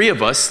 three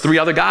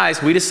other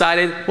guys, we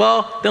decided,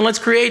 well, then let's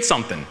create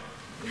something.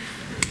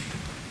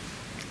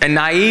 And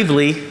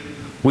naively,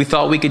 we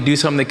thought we could do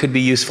something that could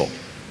be useful.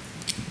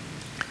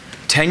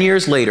 10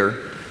 years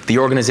later, the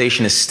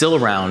organization is still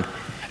around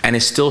and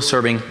is still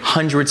serving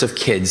hundreds of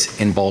kids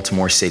in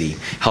Baltimore City,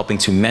 helping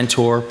to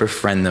mentor,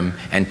 befriend them,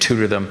 and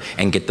tutor them,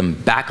 and get them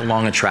back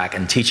along a track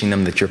and teaching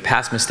them that your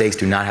past mistakes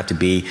do not have to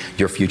be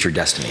your future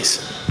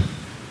destinies.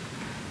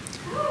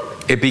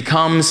 It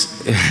becomes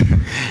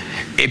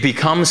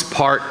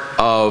part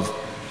of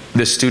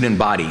the student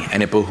body,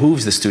 and it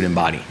behooves the student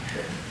body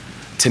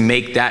to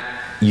make that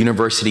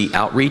university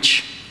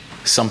outreach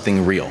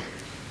something real.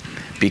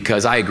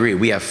 Because I agree,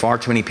 we have far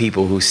too many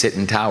people who sit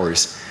in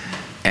towers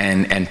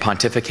and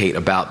pontificate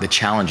about the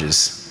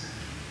challenges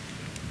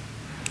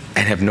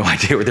and have no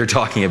idea what they're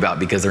talking about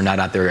because they're not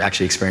out there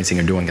actually experiencing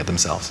or doing it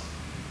themselves.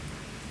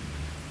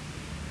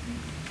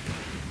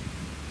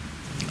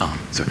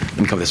 So let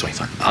me come this way.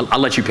 Sorry. I'll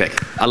let you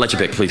pick. I'll let you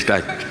pick, please. Go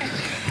ahead.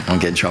 I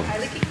won't get in trouble.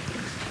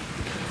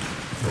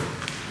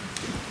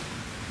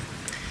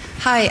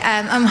 Hi,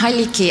 I'm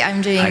Hailiki.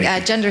 I'm doing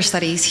gender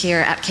studies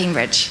here at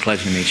Cambridge.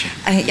 Pleasure to meet you.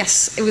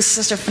 Yes, it was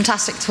such a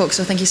fantastic talk,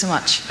 so thank you so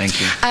much.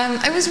 Thank you.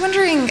 I was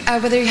wondering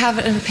whether you have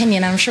an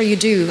opinion, I'm sure you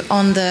do,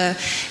 on the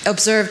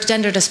observed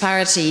gender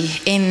disparity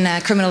in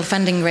criminal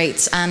offending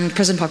rates and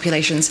prison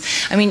populations.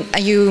 I mean,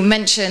 you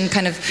mentioned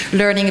kind of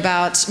learning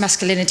about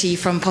masculinity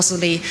from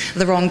possibly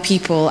the wrong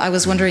people. I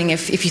was wondering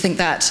if you think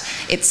that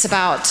it's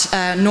about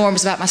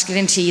norms about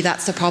masculinity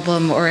that's the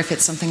problem, or if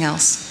it's something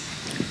else.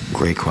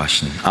 Great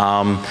question.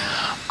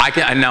 I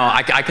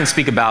can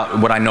speak about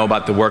what I know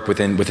about the work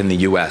within the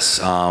U.S.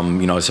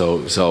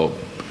 So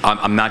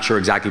I'm not sure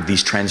exactly if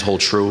these trends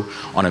hold true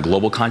on a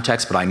global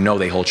context, but I know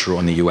they hold true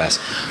in the U.S.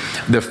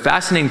 The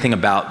fascinating thing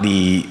about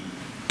the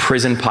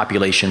prison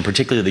population,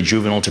 particularly the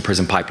juvenile to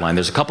prison pipeline,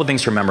 there's a couple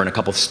things to remember and a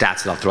couple of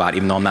stats that I'll throw out,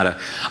 even though I'm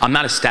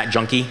not a stat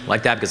junkie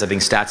like that, because I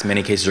think stats in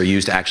many cases are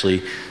used to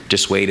actually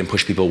dissuade and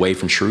push people away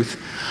from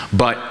truth.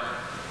 But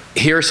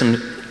here are some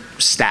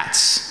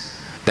stats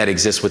that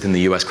exists within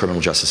the U.S. criminal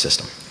justice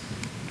system.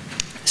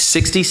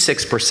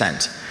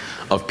 66%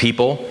 of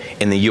people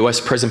in the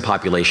U.S. prison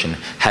population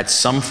had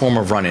some form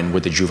of run-in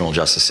with the juvenile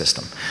justice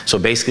system. So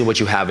basically what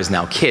you have is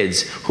now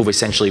kids who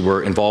essentially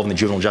were involved in the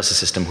juvenile justice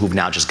system who've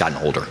now just gotten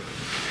older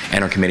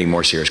and are committing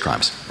more serious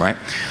crimes, right?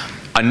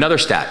 Another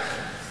stat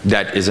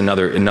that is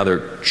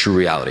another true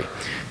reality.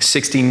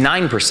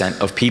 69%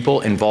 of people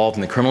involved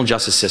in the criminal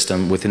justice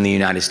system within the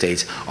United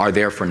States are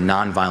there for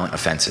nonviolent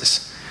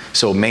offenses.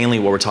 So mainly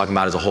what we're talking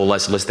about is a whole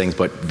list of things,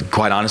 but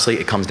quite honestly,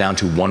 it comes down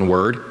to one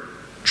word: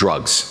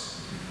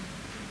 drugs.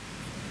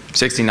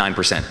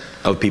 69%.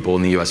 of people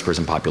in the US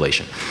prison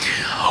population.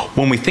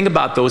 When we think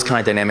about those kind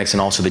of dynamics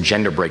and also the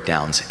gender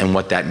breakdowns and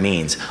what that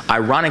means,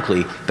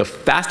 ironically, the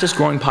fastest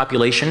growing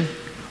population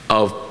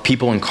of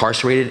people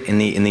incarcerated in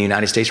the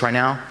United States right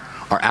now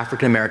are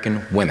African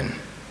American women.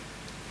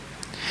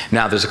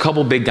 Now, there's a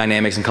couple big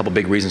dynamics and a couple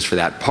big reasons for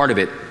that. Part of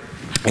it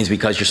is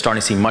because you're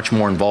starting to see much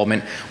more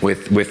involvement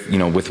with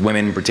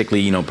women,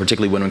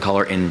 particularly women of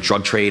color, in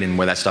drug trade and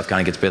where that stuff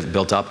kind of gets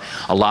built up.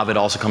 A lot of it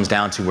also comes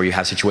down to where you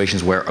have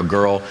situations where a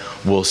girl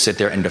will sit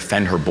there and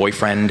defend her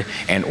boyfriend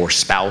and or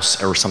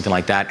spouse or something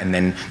like that, and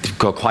then,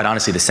 quite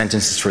honestly, the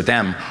sentences for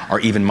them are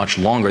even much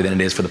longer than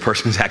it is for the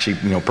person who's actually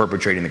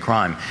perpetrating the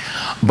crime.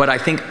 But I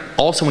think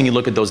also when you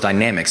look at those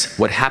dynamics,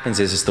 what happens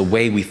is the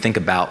way we think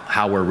about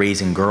how we're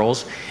raising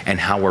girls and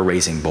how we're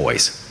raising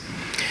boys.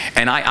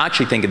 And I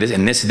actually think of this,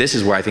 and this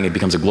is where I think it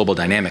becomes a global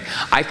dynamic.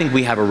 I think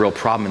we have a real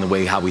problem in the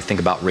way how we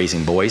think about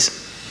raising boys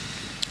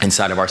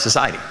inside of our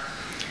society.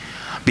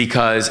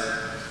 Because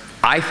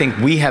I think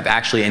we have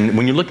actually, and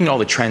when you're looking at all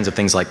the trends of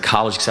things like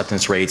college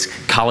acceptance rates,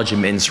 college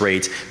admittance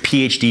rates,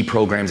 PhD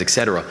programs,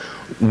 etc.,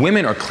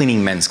 women are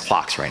cleaning men's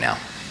clocks right now.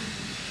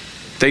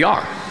 They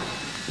are.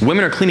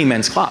 Women are cleaning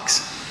men's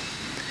clocks.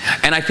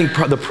 And I think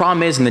the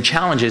problem is, and the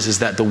challenge is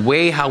that the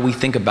way how we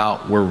think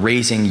about we're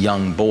raising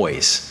young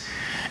boys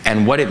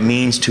and what it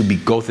means to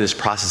go through this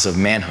process of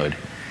manhood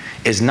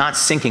is not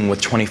syncing with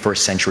 21st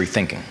century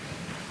thinking.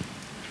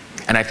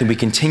 And I think we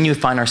continue to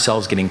find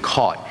ourselves getting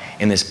caught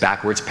in this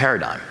backwards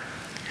paradigm.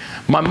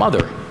 My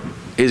mother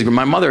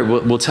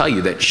will tell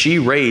you that she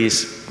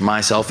raised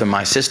myself and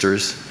my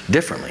sisters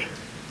differently.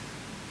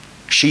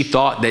 She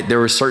thought that there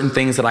were certain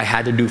things that I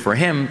had to do for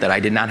him that I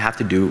did not have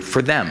to do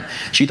for them.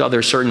 She thought there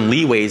were certain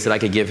leeways that I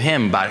could give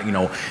him about,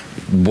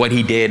 what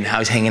he did and how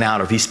he's hanging out,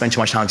 or if he spent too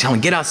much time telling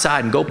him, get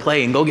outside and go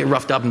play and go get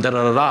roughed up and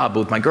da-da-da-da. But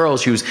with my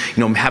girls, she was,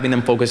 having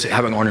them focus,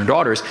 having on her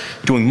daughters,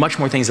 doing much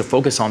more things to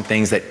focus on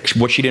things that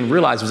what she didn't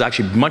realize was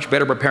actually much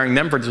better preparing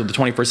them for the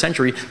 21st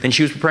century than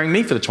she was preparing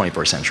me for the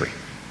 21st century.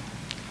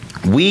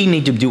 We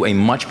need to do a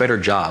much better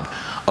job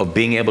of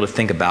being able to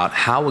think about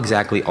how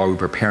exactly are we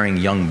preparing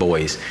young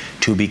boys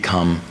to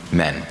become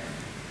men.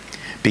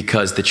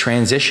 Because the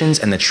transitions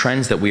and the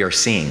trends that we are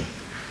seeing,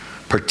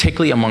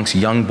 particularly amongst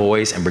young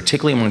boys and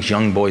particularly amongst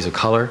young boys of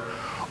color,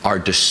 are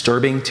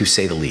disturbing to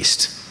say the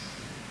least.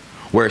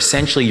 Where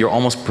essentially you're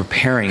almost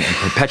preparing and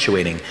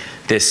perpetuating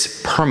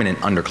this permanent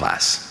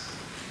underclass,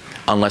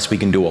 unless we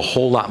can do a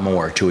whole lot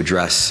more to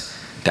address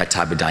that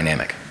type of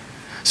dynamic.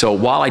 So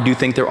while I do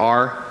think there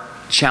are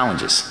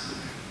challenges,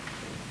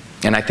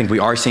 and I think we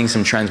are seeing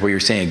some trends where you're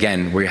saying,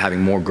 again, where you're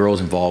having more girls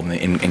involved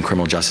in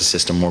criminal justice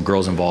system, more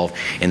girls involved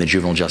in the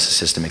juvenile justice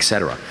system,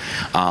 etc.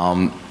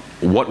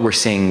 What we're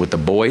seeing with the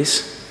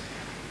boys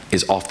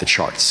is off the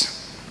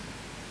charts.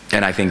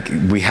 And I think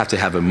we have to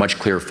have a much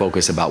clearer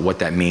focus about what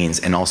that means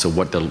and also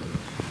what the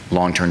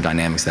long-term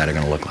dynamics that are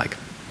going to look like.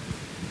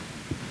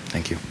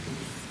 Thank you.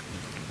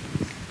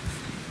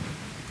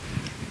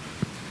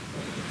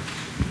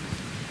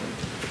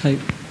 Hi.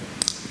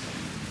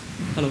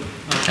 Hello.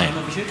 Hey. I'm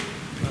Abhishek.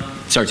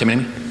 Sorry, tell me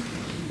your name.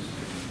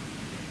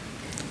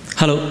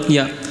 Hello.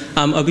 Yeah.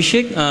 I'm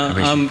Abhishek.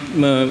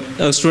 I'm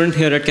a student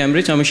here at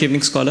Cambridge. I'm a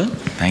shaping scholar.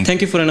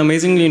 Thank you for an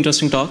amazingly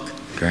interesting talk.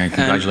 Great.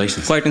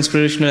 Congratulations. Quite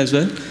inspirational as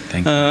well.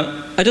 Thank you.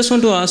 I just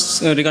want to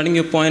ask regarding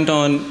your point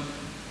on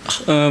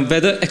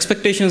whether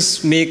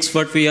expectations makes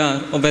what we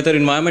are or whether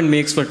environment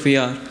makes what we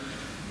are.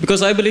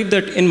 Because I believe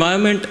that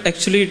environment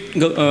actually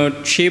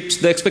shapes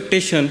the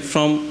expectation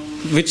from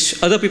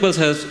which other people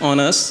have on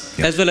us,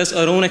 as well as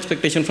our own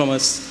expectation from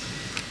us.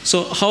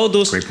 So how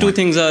those two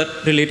things are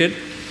related,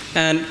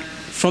 and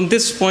from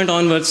this point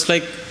onwards,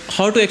 like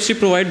how to actually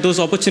provide those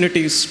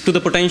opportunities to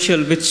the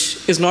potential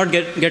which is not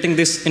getting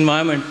this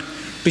environment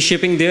to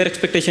shaping their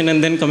expectation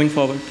and then coming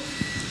forward.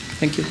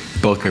 Thank you.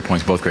 Both great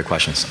points, both great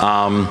questions.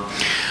 And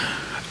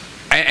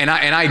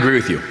I agree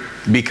with you,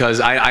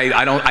 because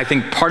I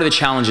think part of the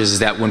challenge is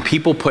that when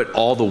people put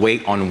all the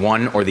weight on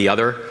one or the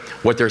other,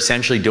 what they're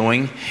essentially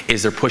doing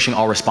is they're pushing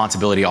all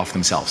responsibility off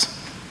themselves.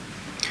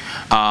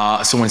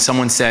 So when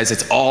someone says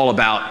it's all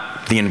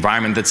about the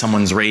environment that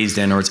someone's raised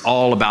in, or it's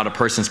all about a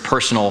person's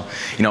personal,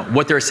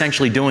 what they're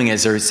essentially doing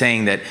is they're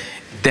saying that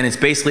then it's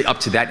basically up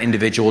to that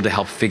individual to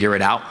help figure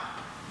it out.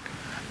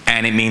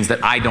 And it means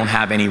that I don't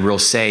have any real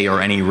say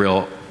or any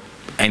real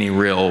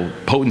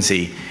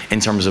potency in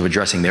terms of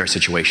addressing their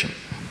situation.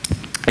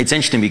 It's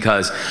interesting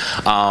because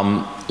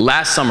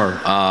last summer,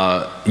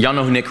 y'all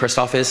know who Nick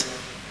Kristof is?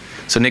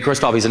 So Nick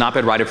Kristof, he's an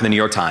op-ed writer for the New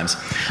York Times,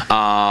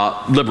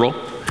 liberal.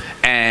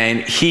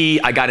 And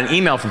I got an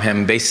email from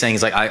him basically saying,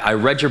 he's like, I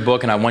read your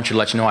book and I want you to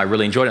let you know I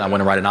really enjoyed it. I want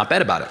to write an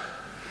op-ed about it.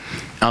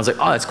 And I was like,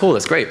 oh, that's cool,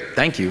 that's great,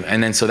 thank you.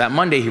 And then so that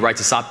Monday he writes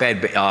this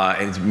op-ed,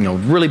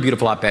 really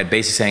beautiful op-ed,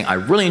 basically saying, I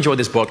really enjoyed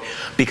this book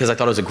because I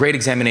thought it was a great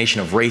examination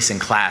of race and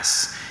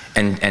class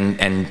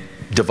and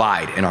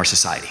divide in our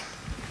society.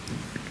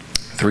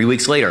 3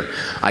 weeks later,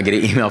 I get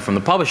an email from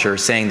the publisher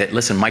saying that,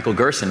 listen, Michael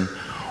Gerson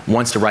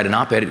wants to write an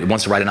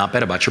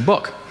op-ed about your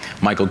book.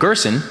 Michael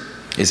Gerson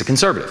is a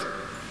conservative.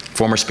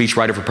 former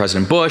speechwriter for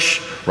President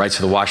Bush, writes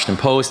for the Washington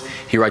Post.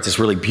 He writes this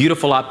really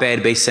beautiful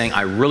op-ed basically saying,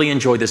 I really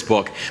enjoyed this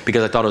book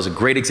because I thought it was a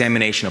great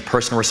examination of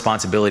personal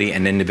responsibility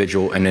and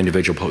individual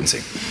potency.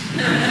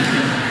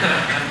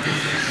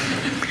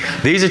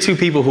 These are two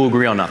people who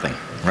agree on nothing,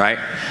 right?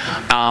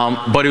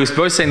 But it was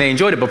both saying they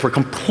enjoyed it, but for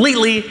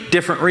completely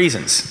different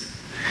reasons.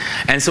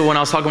 And so when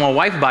I was talking to my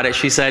wife about it,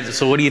 she said,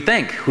 so what do you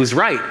think? Who's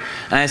right?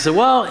 And I said,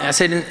 well,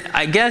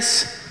 I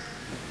guess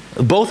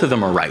both of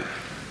them are right.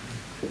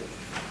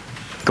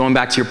 Going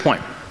back to your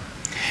point,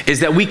 is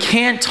that we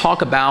can't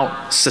talk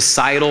about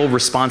societal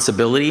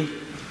responsibility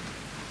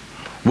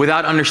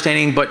without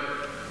understanding, but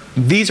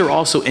these are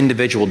also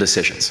individual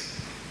decisions.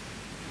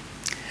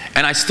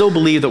 And I still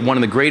believe that one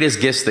of the greatest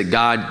gifts that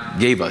God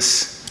gave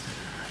us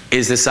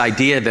is this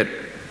idea that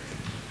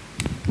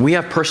we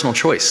have personal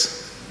choice.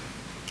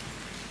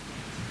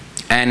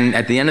 And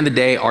at the end of the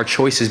day, our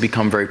choices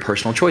become very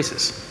personal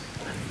choices.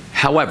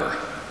 However,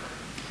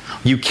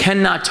 you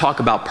cannot talk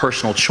about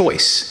personal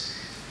choice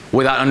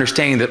without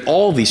understanding that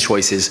all these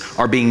choices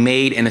are being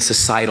made in a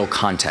societal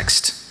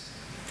context.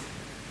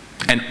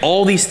 And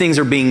all these things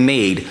are being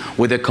made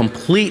with a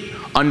complete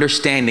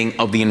understanding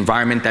of the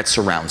environment that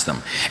surrounds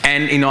them.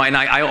 And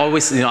I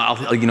always,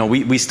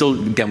 we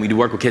still, again, we do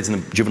work with kids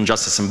in the juvenile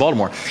justice in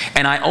Baltimore,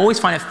 and I always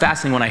find it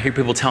fascinating when I hear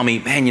people tell me,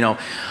 man,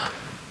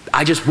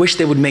 I just wish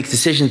they would make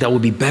decisions that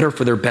would be better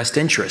for their best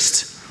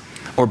interests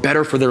or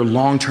better for their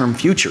long-term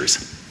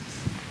futures.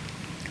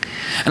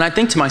 And I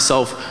think to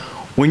myself,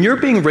 when you're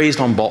being raised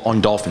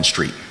on Dolphin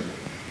Street,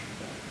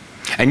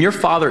 and your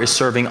father is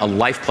serving a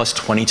life plus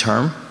 20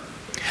 term,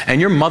 and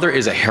your mother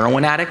is a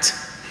heroin addict,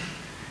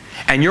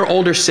 and your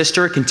older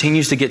sister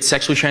continues to get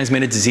sexually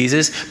transmitted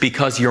diseases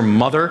because your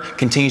mother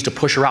continues to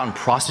push her out and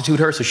prostitute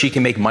her so she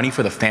can make money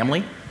for the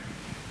family,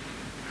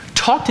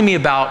 talk to me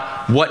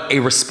about what a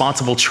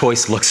responsible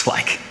choice looks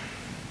like.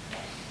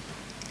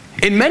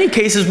 In many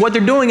cases, what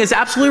they're doing is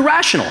absolutely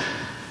rational.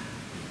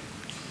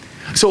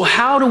 So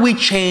how do we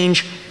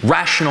change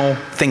rational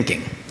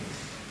thinking?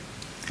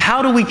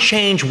 How do we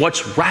change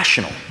what's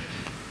rational?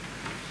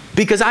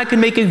 Because I can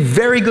make a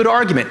very good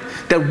argument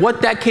that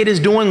what that kid is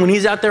doing when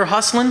he's out there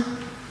hustling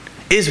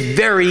is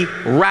very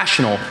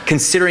rational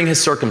considering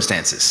his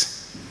circumstances.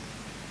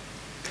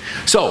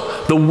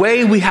 So the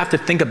way we have to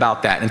think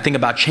about that and think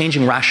about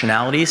changing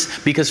rationalities,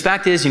 because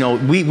fact is,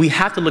 we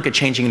have to look at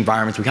changing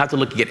environments, we have to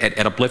look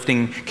at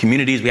uplifting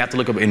communities, we have to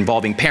look at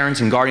involving parents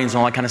and guardians and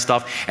all that kind of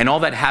stuff, and all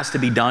that has to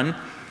be done.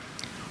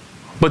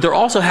 But there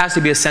also has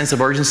to be a sense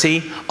of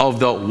urgency of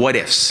the what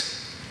ifs.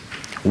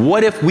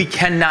 What if we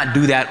cannot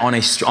do that on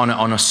a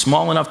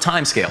small enough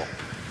time scale?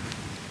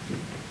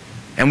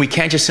 And we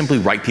can't just simply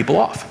write people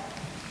off.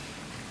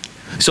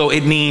 So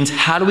it means,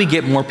 how do we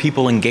get more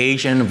people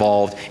engaged and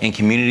involved in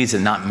communities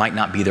that might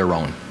not be their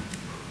own?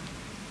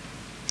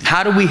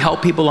 How do we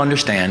help people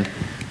understand,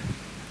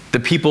 the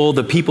people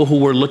who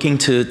we're looking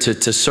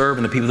to serve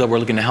and the people that we're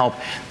looking to help,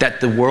 that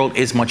the world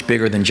is much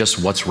bigger than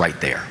just what's right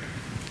there?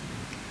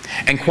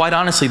 And quite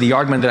honestly, the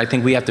argument that I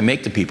think we have to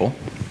make to people,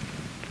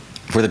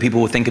 for the people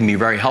who think can be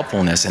very helpful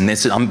in this, and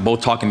I'm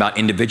both talking about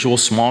individual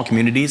small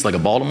communities like a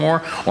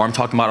Baltimore, or I'm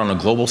talking about on a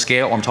global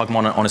scale, or I'm talking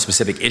about on a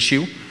specific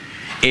issue,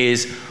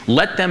 is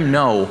let them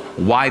know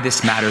why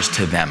this matters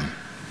to them.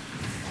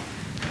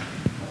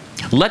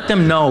 Let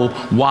them know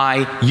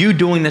why you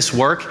doing this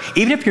work,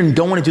 even if you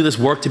don't want to do this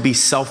work to be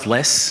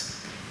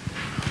selfless,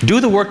 do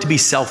the work to be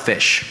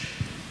selfish.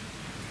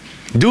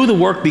 Do the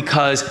work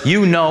because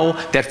you know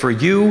that for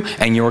you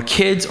and your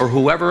kids or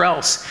whoever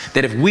else,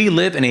 that if we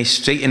live in a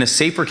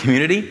safer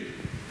community,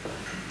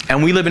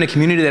 and we live in a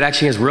community that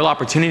actually has real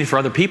opportunity for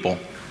other people,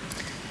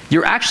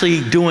 you're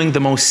actually doing the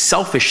most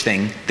selfish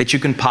thing that you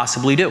can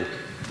possibly do.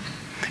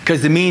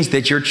 Because it means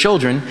that your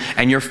children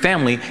and your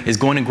family is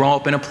going to grow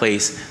up in a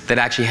place that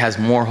actually has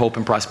more hope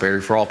and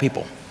prosperity for all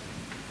people.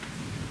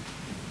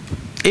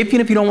 Even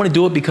if you don't want to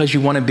do it because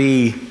you want to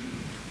be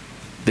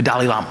the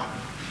Dalai Lama.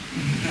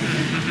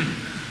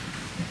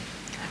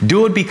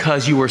 Do it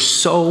because you are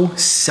so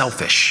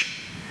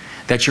selfish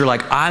that you're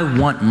like, I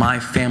want my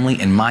family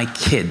and my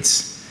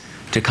kids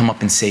to come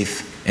up in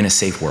a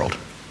safe world.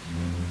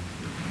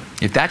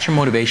 If that's your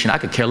motivation, I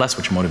could care less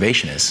what your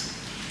motivation is.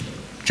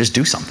 Just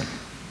do something.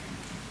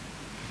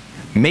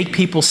 Make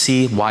people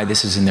see why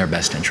this is in their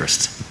best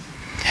interest.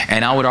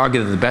 And I would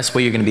argue that the best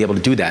way you're going to be able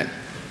to do that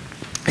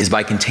is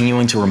by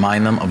continuing to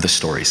remind them of the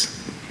stories.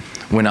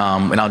 And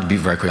I'll be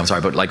very quick, I'm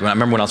sorry, but like I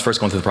remember when I was first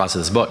going through the process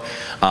of this book,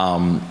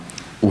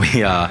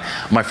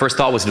 my first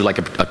thought was to do like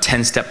a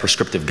 10-step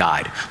prescriptive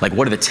guide. Like,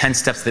 what are the 10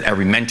 steps that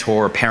every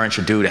mentor or parent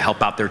should do to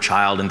help out their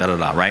child and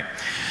da-da-da, right?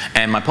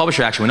 And my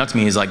publisher actually went up to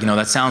me, he's like,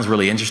 that sounds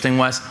really interesting,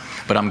 Wes,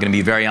 but I'm going to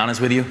be very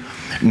honest with you.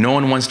 No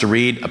one wants to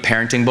read a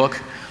parenting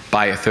book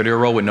by a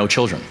 30-year-old with no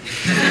children.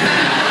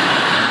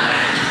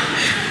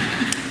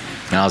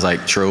 And I was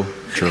like, true.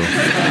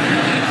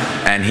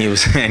 And he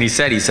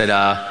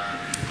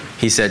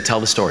said, tell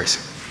the stories.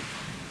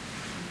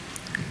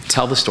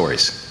 Tell the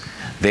stories.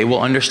 They will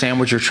understand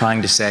what you're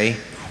trying to say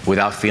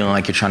without feeling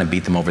like you're trying to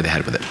beat them over the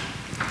head with it.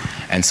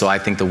 And so I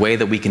think the way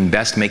that we can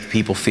best make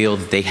people feel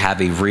that they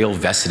have a real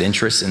vested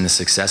interest in the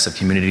success of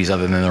communities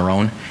other than their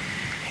own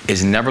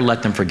is never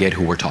let them forget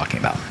who we're talking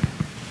about.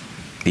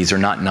 These are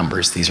not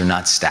numbers, these are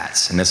not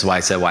stats. And this is why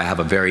I said why I have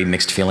a very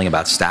mixed feeling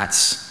about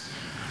stats.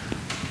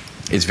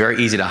 It's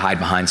very easy to hide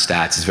behind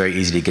stats. It's very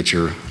easy to get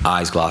your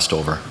eyes glossed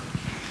over.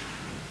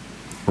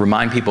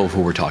 Remind people of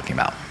who we're talking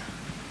about.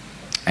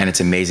 And it's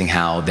amazing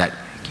how that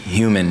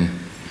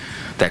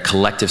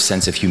collective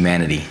sense of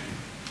humanity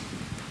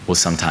will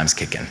sometimes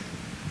kick in.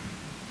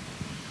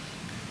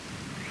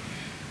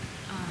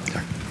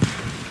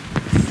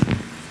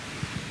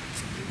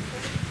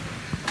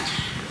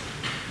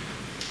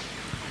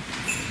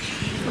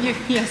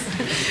 Yes.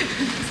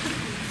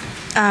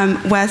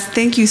 Wes,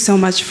 thank you so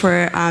much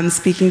for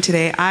speaking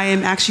today. I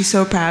am actually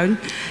so proud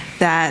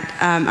that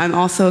I'm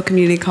also a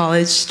community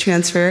college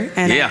transfer,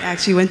 and yeah. I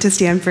actually went to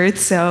Stanford,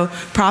 so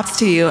props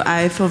to you.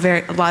 I feel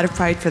a lot of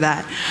pride for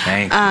that.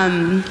 Thank you.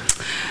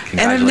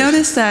 And I've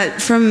noticed that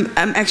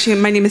actually,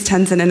 my name is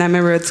Tenzin, and I'm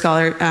a Rhodes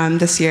Scholar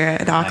this year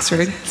at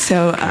Oxford.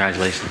 So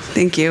congratulations.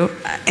 Thank you.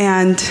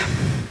 And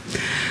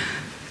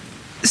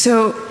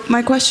so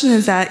my question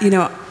is that,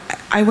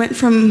 I went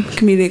from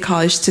community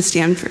college to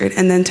Stanford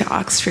and then to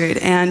Oxford,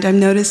 and I'm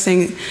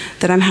noticing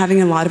that I'm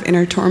having a lot of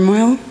inner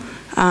turmoil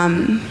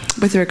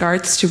with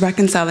regards to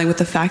reconciling with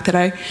the fact that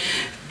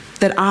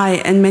I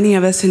and many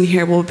of us in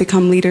here will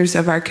become leaders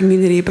of our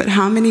community, but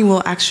how many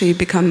will actually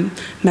become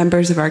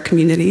members of our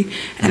community?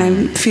 And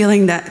I'm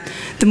feeling that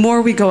the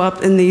more we go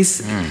up in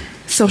these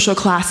social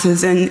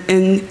classes and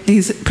in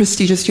these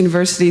prestigious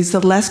universities, the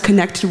less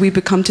connected we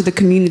become to the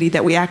community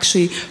that we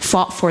actually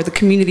fought for, the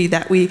community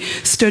that we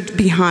stood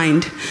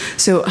behind.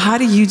 So how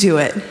do you do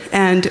it?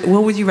 And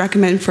what would you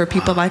recommend for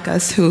people like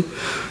us who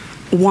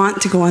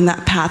want to go on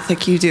that path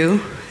like you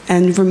do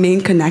and remain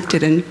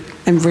connected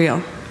and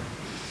real?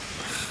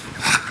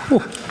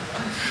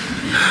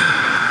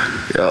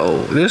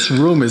 Yo, this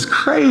room is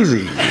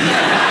crazy.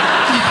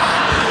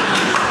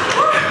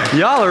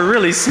 Y'all are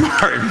really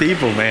smart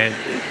people, man.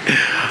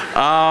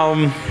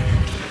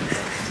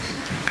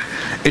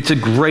 It's a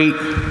great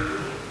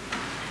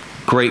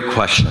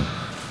question.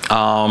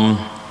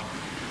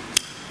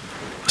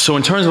 So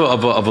in terms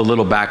of a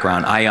little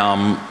background,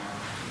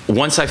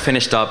 once I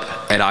finished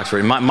up at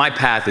Oxford, my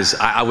path is,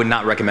 I would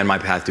not recommend my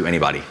path to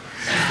anybody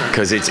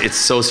because it's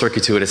so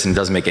circuitous and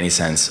doesn't make any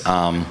sense.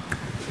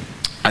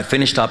 I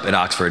finished up at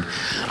Oxford.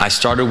 I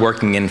started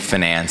working in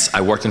finance. I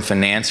worked in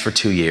finance for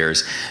 2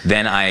 years.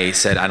 Then I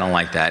said, I don't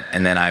like that.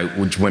 And then I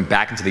went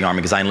back into the Army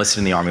because I enlisted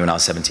in the Army when I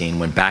was 17,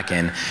 went back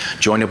in,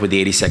 joined up with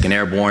the 82nd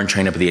Airborne,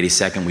 trained up with the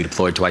 82nd. We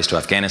deployed twice to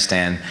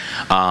Afghanistan.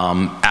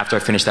 After I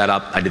finished that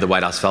up, I did the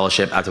White House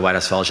Fellowship. After the White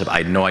House Fellowship, I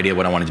had no idea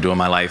what I wanted to do in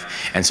my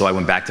life. And so I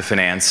went back to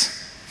finance.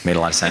 Made a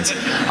lot of sense.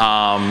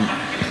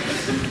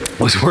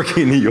 Was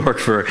working in New York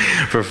for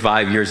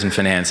 5 years in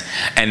finance,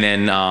 and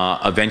then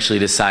eventually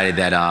decided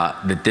that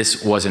that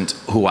this wasn't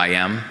who I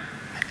am,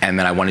 and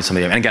that I wanted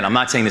something. And again, I'm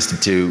not saying this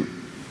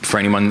for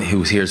anyone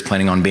who's here is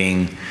planning on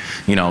being,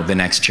 the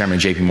next chairman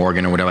of JP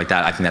Morgan or whatever like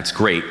that. I think that's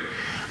great.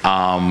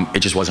 It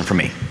just wasn't for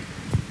me,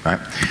 right?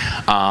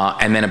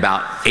 And then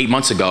about 8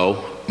 months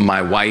ago,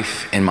 my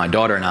wife and my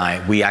daughter and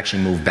I, we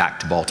actually moved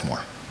back to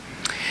Baltimore.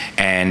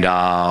 And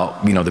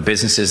the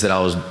businesses that I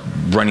was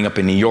running up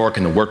in New York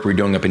and the work we were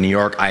doing up in New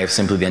York, I have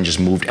simply then just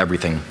moved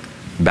everything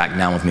back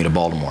down with me to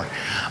Baltimore.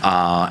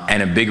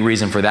 And a big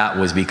reason for that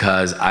was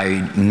because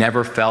I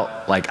never felt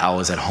like I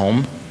was at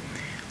home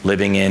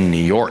living in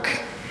New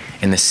York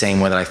in the same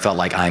way that I felt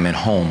like I'm at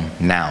home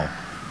now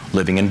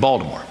living in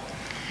Baltimore.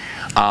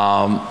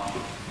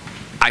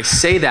 I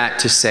say that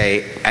to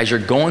say, as you're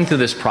going through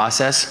this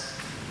process,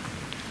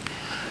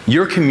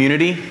 your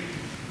community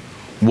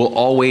will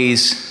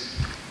always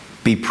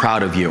be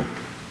proud of you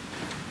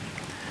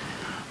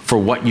for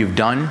what you've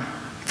done,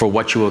 for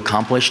what you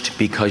accomplished,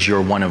 because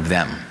you're one of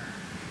them.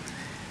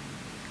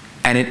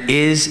 And it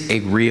is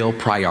a real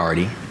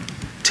priority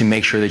to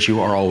make sure that you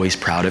are always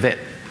proud of it,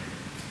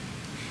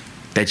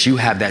 that you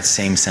have that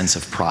same sense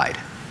of pride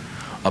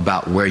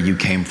about where you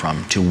came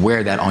from, to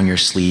wear that on your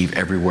sleeve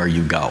everywhere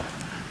you go.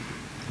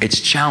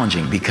 It's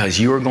challenging because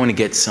you are going to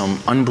get some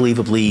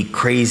unbelievably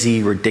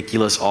crazy,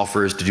 ridiculous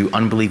offers to do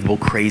unbelievable,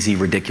 crazy,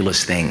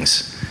 ridiculous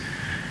things.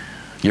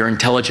 Your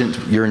intelligence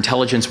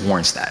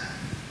warrants that.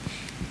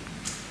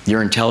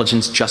 Your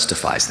intelligence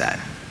justifies that.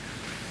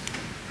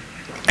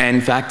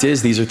 And fact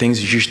is, these are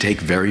things that you should take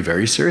very,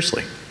 very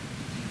seriously.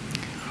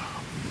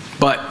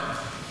 But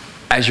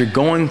as you're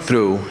going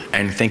through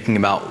and thinking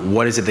about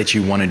what is it that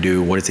you want to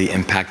do, what is the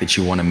impact that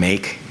you want to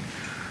make,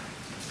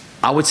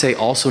 I would say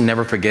also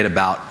never forget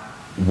about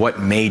what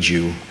made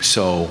you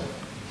so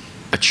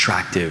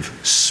attractive,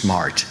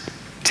 smart,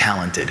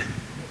 talented.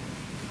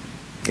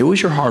 It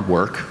was your hard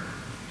work.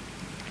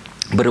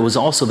 But it was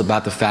also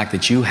about the fact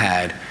that you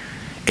had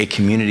a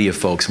community of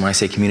folks. When I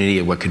say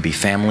community, what could be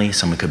family,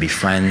 someone could be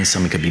friends,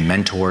 someone could be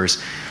mentors,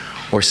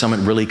 or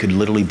someone really could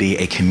literally be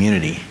a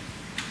community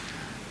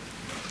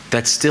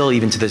that's still,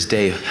 even to this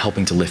day,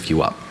 helping to lift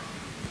you up.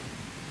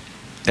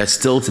 That's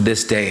still to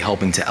this day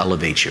helping to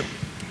elevate you.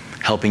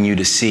 helping you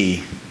to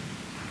see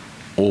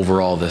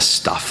over all this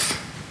stuff.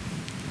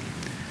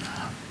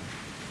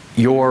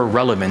 Your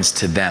relevance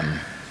to them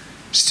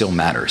still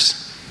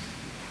matters.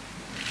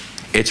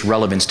 Its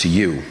relevance to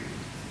you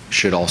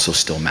should also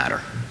still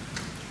matter.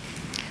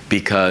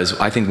 Because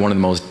I think one of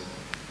the most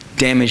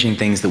damaging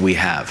things that we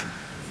have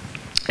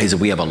is that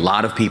we have a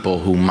lot of people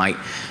who might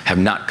have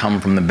not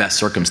come from the best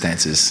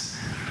circumstances,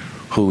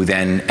 who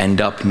then end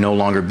up no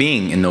longer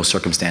being in those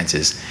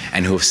circumstances,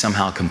 and who have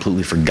somehow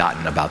completely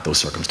forgotten about those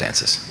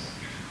circumstances.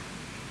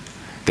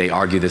 They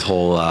argue this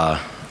whole,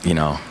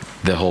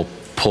 the whole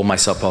pull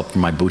myself up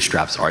from my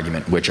bootstraps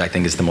argument, which I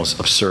think is the most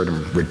absurd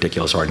and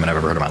ridiculous argument I've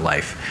ever heard in my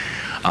life.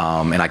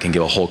 And I can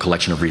give a whole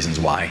collection of reasons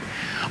why.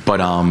 But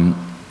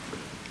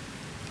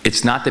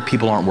it's not that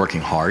people aren't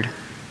working hard,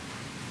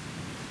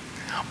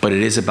 but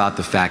it is about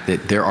the fact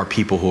that there are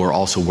people who are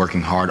also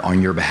working hard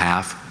on your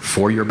behalf,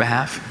 for your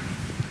behalf,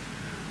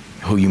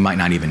 who you might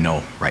not even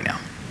know right now.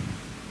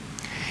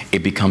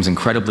 It becomes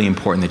incredibly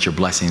important that your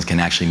blessings can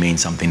actually mean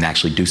something, to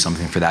actually do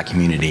something for that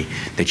community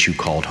that you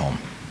called home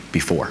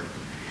before.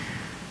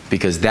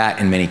 Because that,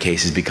 in many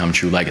cases, become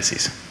true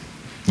legacies.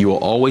 You will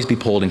always be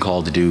pulled and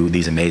called to do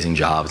these amazing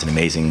jobs and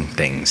amazing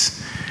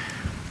things.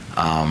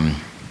 But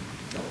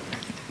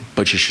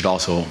you should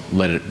also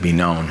let it be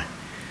known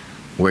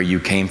where you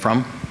came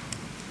from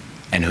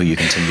and who you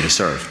continue to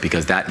serve,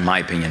 because that, in my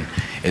opinion,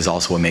 is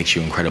also what makes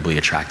you incredibly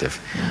attractive.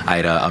 I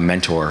had a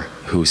mentor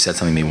who said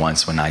something to me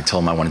once when I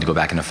told him I wanted to go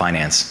back into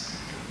finance.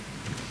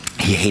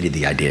 He hated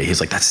the idea. He was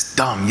like, that's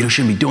dumb, you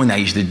shouldn't be doing that,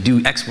 you should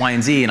do X, Y,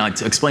 and Z, and I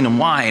explained to him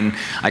why, and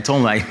I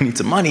told him I need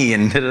some money,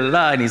 and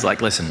da-da-da-da, and he's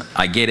like, listen,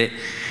 I get it.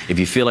 If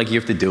you feel like you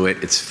have to do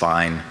it, it's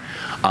fine.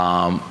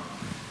 And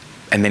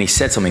then he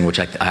said something which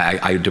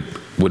I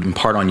would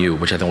impart on you,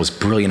 which I thought was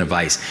brilliant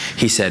advice.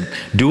 He said,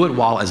 do it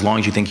as long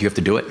as you think you have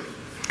to do it.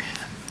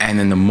 And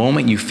then the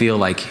moment you feel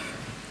like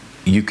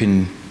you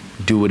can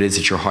do what it is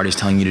that your heart is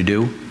telling you to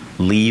do,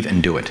 leave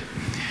and do it.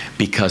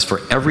 Because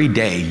for every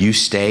day you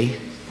stay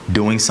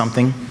doing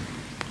something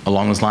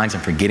along those lines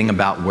and forgetting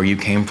about where you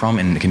came from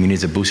and the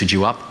communities that boosted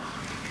you up,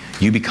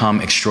 you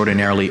become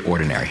extraordinarily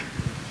ordinary.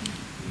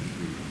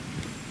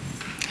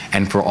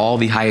 And for all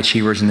the high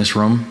achievers in this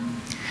room,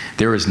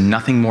 there is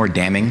nothing more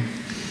damning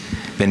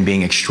than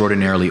being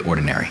extraordinarily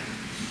ordinary.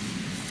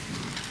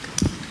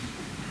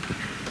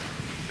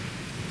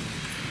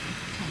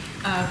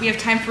 We have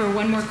time for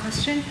one more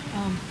question.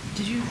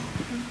 Did you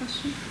have a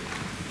question?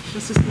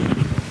 This is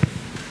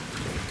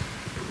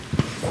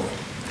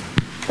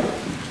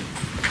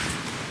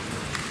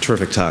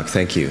Terrific talk,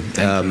 thank you.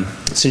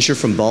 Since you're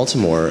from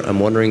Baltimore, I'm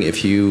wondering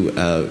if you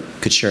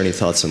could share any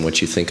thoughts on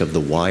what you think of The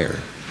Wire.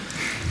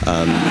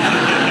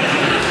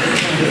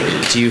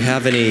 Do you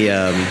have any,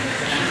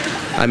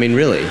 I mean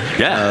really,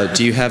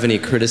 do you have any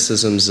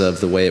criticisms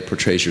of the way it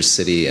portrays your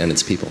city and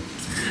its people?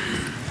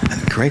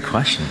 Great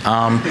question.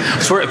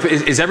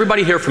 Is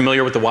everybody here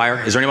familiar with The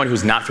Wire? Is there anybody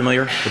who's not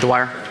familiar with The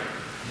Wire?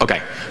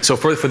 Okay, so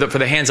for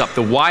the hands up,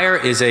 The Wire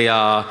is it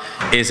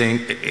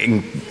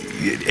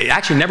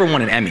actually never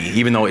won an Emmy,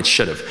 even though it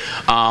should have.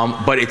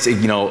 But it's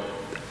a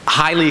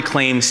highly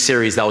acclaimed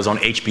series that was on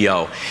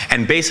HBO.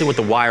 And basically what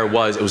The Wire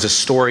was, it was a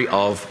story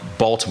of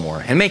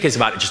Baltimore. And make it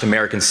about just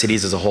American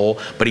cities as a whole,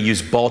 but it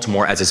used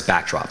Baltimore as its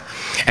backdrop.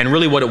 And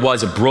really what it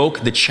was, it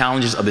broke the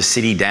challenges of the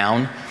city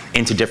down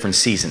into different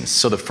seasons.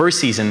 So the first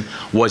season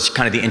was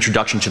kind of the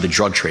introduction to the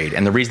drug trade.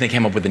 And the reason they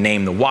came up with the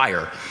name The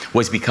Wire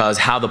was because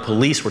how the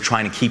police were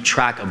trying to keep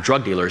track of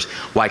drug dealers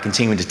while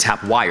continuing to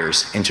tap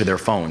wires into their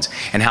phones.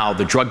 And how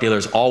the drug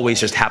dealers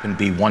always just happened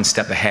to be one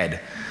step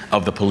ahead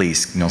of the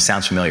police.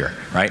 Sounds familiar,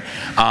 right?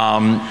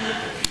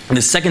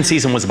 The second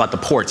season was about the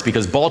ports,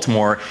 because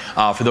Baltimore,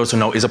 for those who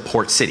know, is a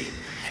port city.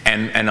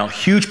 And a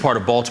huge part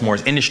of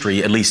Baltimore's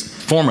industry, at least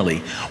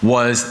formerly,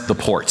 was the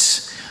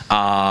ports.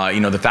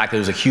 The fact that there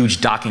was a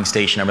huge docking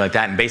station and everything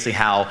like that, and basically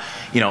how,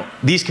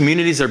 these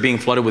communities that are being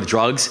flooded with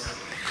drugs,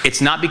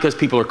 it's not because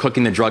people are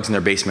cooking the drugs in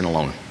their basement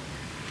alone.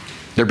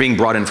 They're being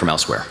brought in from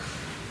elsewhere.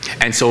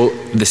 And so,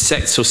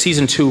 so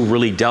season 2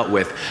 really dealt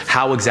with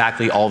how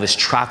exactly all this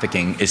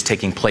trafficking is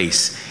taking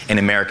place in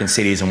American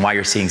cities and why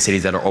you're seeing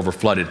cities that are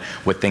overflooded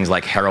with things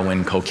like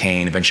heroin,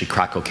 cocaine, eventually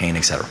crack cocaine,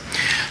 etc.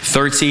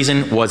 Third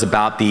season was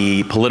about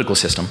the political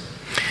system,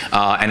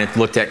 and it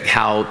looked at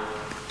how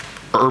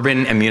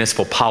urban and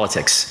municipal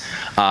politics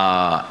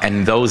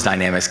and those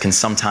dynamics can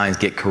sometimes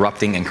get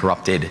corrupting and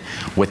corrupted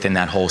within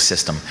that whole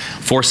system.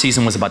 Fourth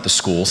season was about the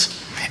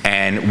schools,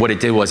 and what it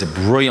did was it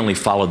brilliantly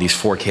followed these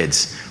 4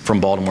 kids from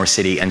Baltimore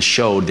City and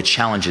showed the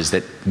challenges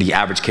that the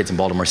average kids in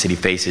Baltimore City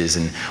faces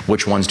and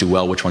which ones do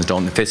well, which ones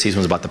don't. And the 5th season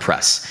was about the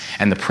press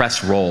and the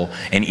press role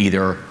in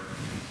either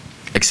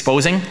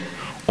exposing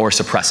or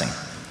suppressing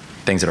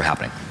things that are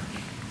happening.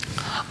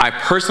 I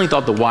personally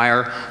thought The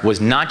Wire was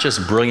not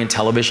just brilliant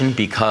television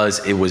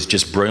because it was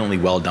just brilliantly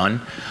well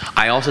done.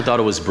 I also thought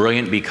it was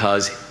brilliant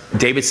because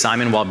David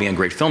Simon, while being a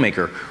great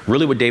filmmaker,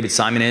 really what David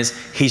Simon is,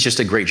 he's just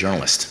a great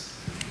journalist.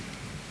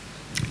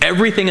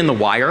 Everything in The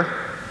Wire,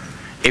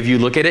 if you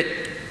look at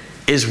it,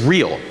 is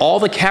real. All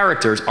the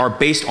characters are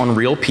based on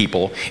real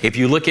people. If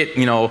you look at,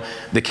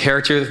 the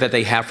character that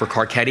they have for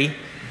Carcetti,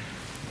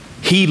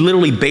 he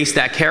literally based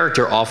that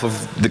character off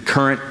of the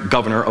current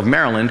governor of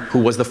Maryland, who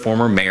was the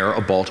former mayor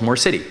of Baltimore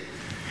City.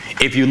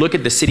 If you look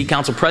at the city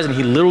council president,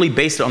 he literally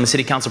based it on the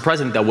city council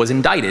president that was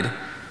indicted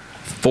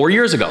 4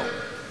 years ago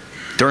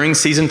during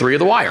season 3 of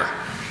The Wire.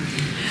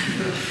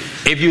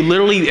 If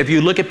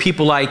you look at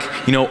people like,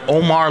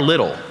 Omar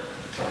Little,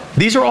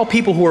 these are all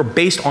people who are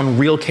based on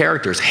real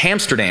characters.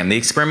 Hamsterdam, the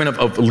experiment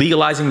of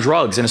legalizing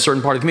drugs in a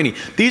certain part of the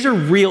community. These are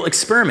real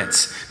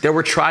experiments that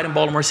were tried in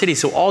Baltimore City.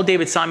 So all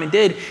David Simon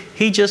did,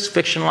 he just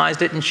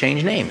fictionalized it and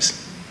changed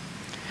names.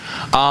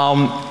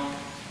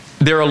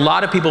 There are a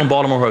lot of people in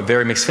Baltimore who have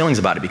very mixed feelings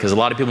about it, because a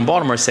lot of people in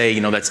Baltimore say,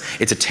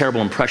 it's a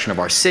terrible impression of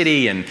our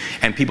city, and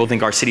people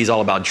think our city is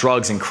all about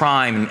drugs and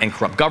crime and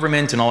corrupt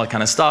government and all that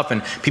kind of stuff,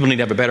 and people need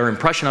to have a better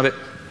impression of it.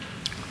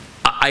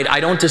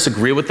 I don't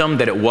disagree with them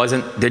that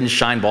it didn't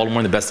shine Baltimore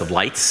in the best of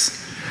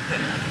lights.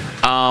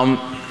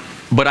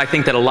 But I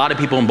think that a lot of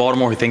people in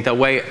Baltimore who think that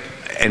way,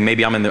 and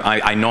maybe I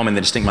know I'm in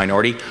the distinct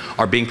minority,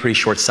 are being pretty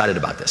short-sighted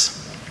about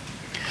this.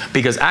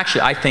 Because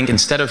actually, I think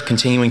instead of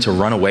continuing to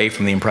run away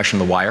from the impression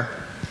of The Wire,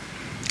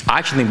 I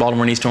actually think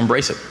Baltimore needs to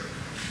embrace it.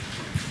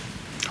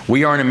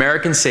 We are an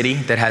American city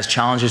that has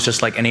challenges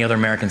just like any other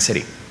American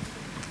city.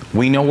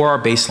 We know where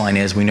our baseline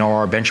is, we know where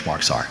our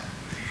benchmarks are.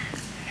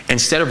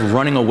 Instead of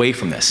running away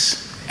from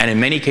this, and in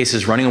many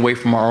cases running away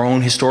from our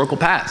own historical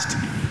past,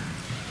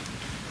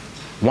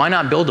 why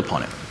not build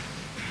upon it?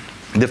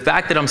 The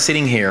fact that I'm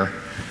sitting here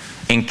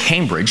in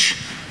Cambridge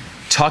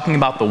talking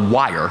about The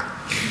Wire,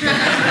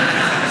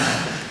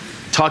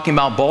 talking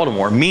about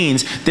Baltimore,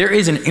 means there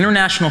is an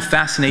international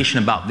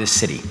fascination about this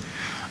city.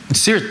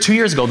 2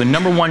 years ago, the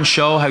 #1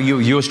 show, how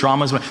U.S.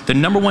 dramas, the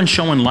 #1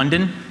 show in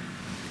London,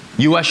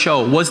 U.S.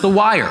 show, was The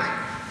Wire.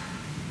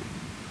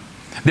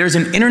 There's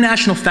an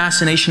international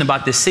fascination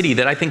about this city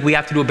that I think we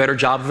have to do a better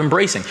job of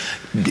embracing.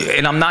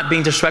 And I'm not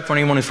being disrespectful to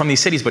anyone who's from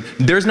these cities, but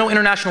there's no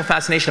international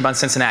fascination about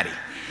Cincinnati.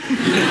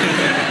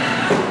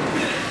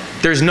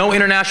 There's no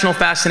international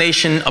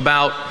fascination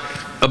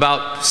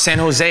about San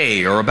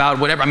Jose or about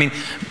whatever. I mean,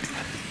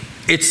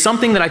 it's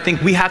something that I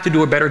think we have to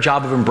do a better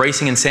job of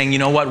embracing and saying, you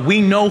know what,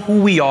 we know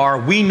who we are,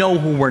 we know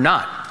who we're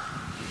not,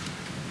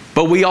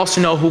 but we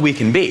also know who we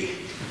can be.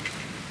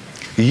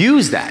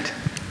 Use that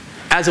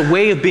as a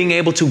way of being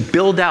able to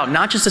build out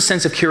not just a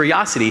sense of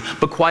curiosity,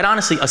 but quite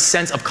honestly, a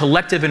sense of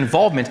collective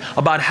involvement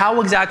about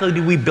how exactly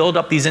do we build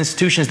up these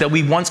institutions that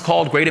we once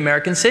called great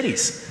American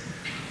cities.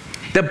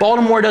 That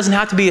Baltimore doesn't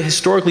have to be a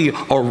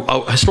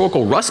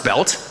historical Rust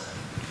Belt,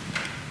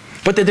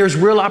 but that there's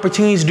real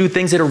opportunities to do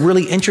things that are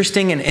really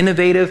interesting and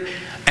innovative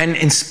and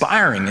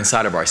inspiring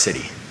inside of our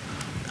city.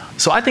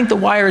 So I think The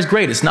Wire is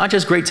great. It's not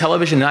just great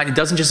television. It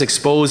doesn't just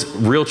expose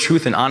real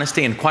truth and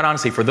honesty. And quite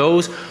honestly, for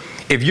those,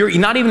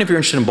 not even if you're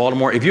interested in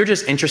Baltimore, if you're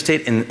just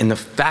interested in the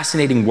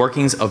fascinating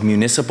workings of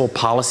municipal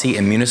policy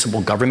and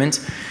municipal government,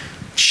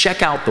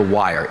 check out The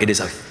Wire. It is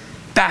a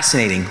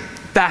fascinating,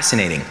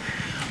 fascinating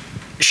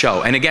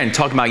show. And again,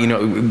 talking about,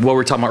 what we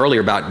were talking about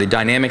earlier about the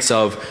dynamics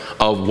of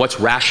what's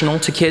rational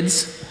to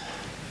kids.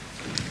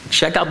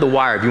 Check out The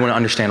Wire if you want to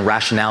understand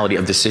rationality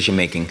of decision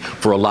making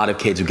for a lot of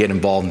kids who get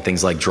involved in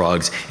things like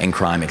drugs and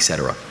crime,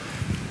 etc.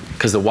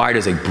 Because The Wire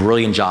does a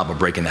brilliant job of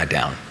breaking that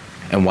down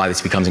and why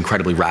this becomes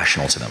incredibly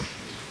rational to them.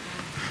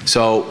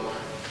 So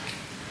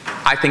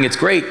I think it's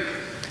great.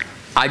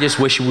 I just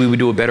wish we would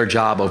do a better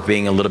job of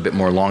being a little bit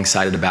more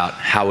long-sighted about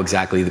how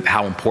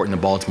important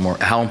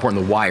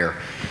The Wire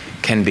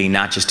can be,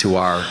 not just to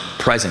our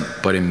present,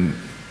 but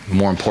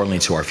more importantly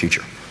to our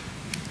future.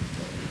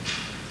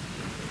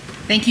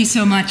 Thank you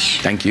so much.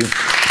 Thank you.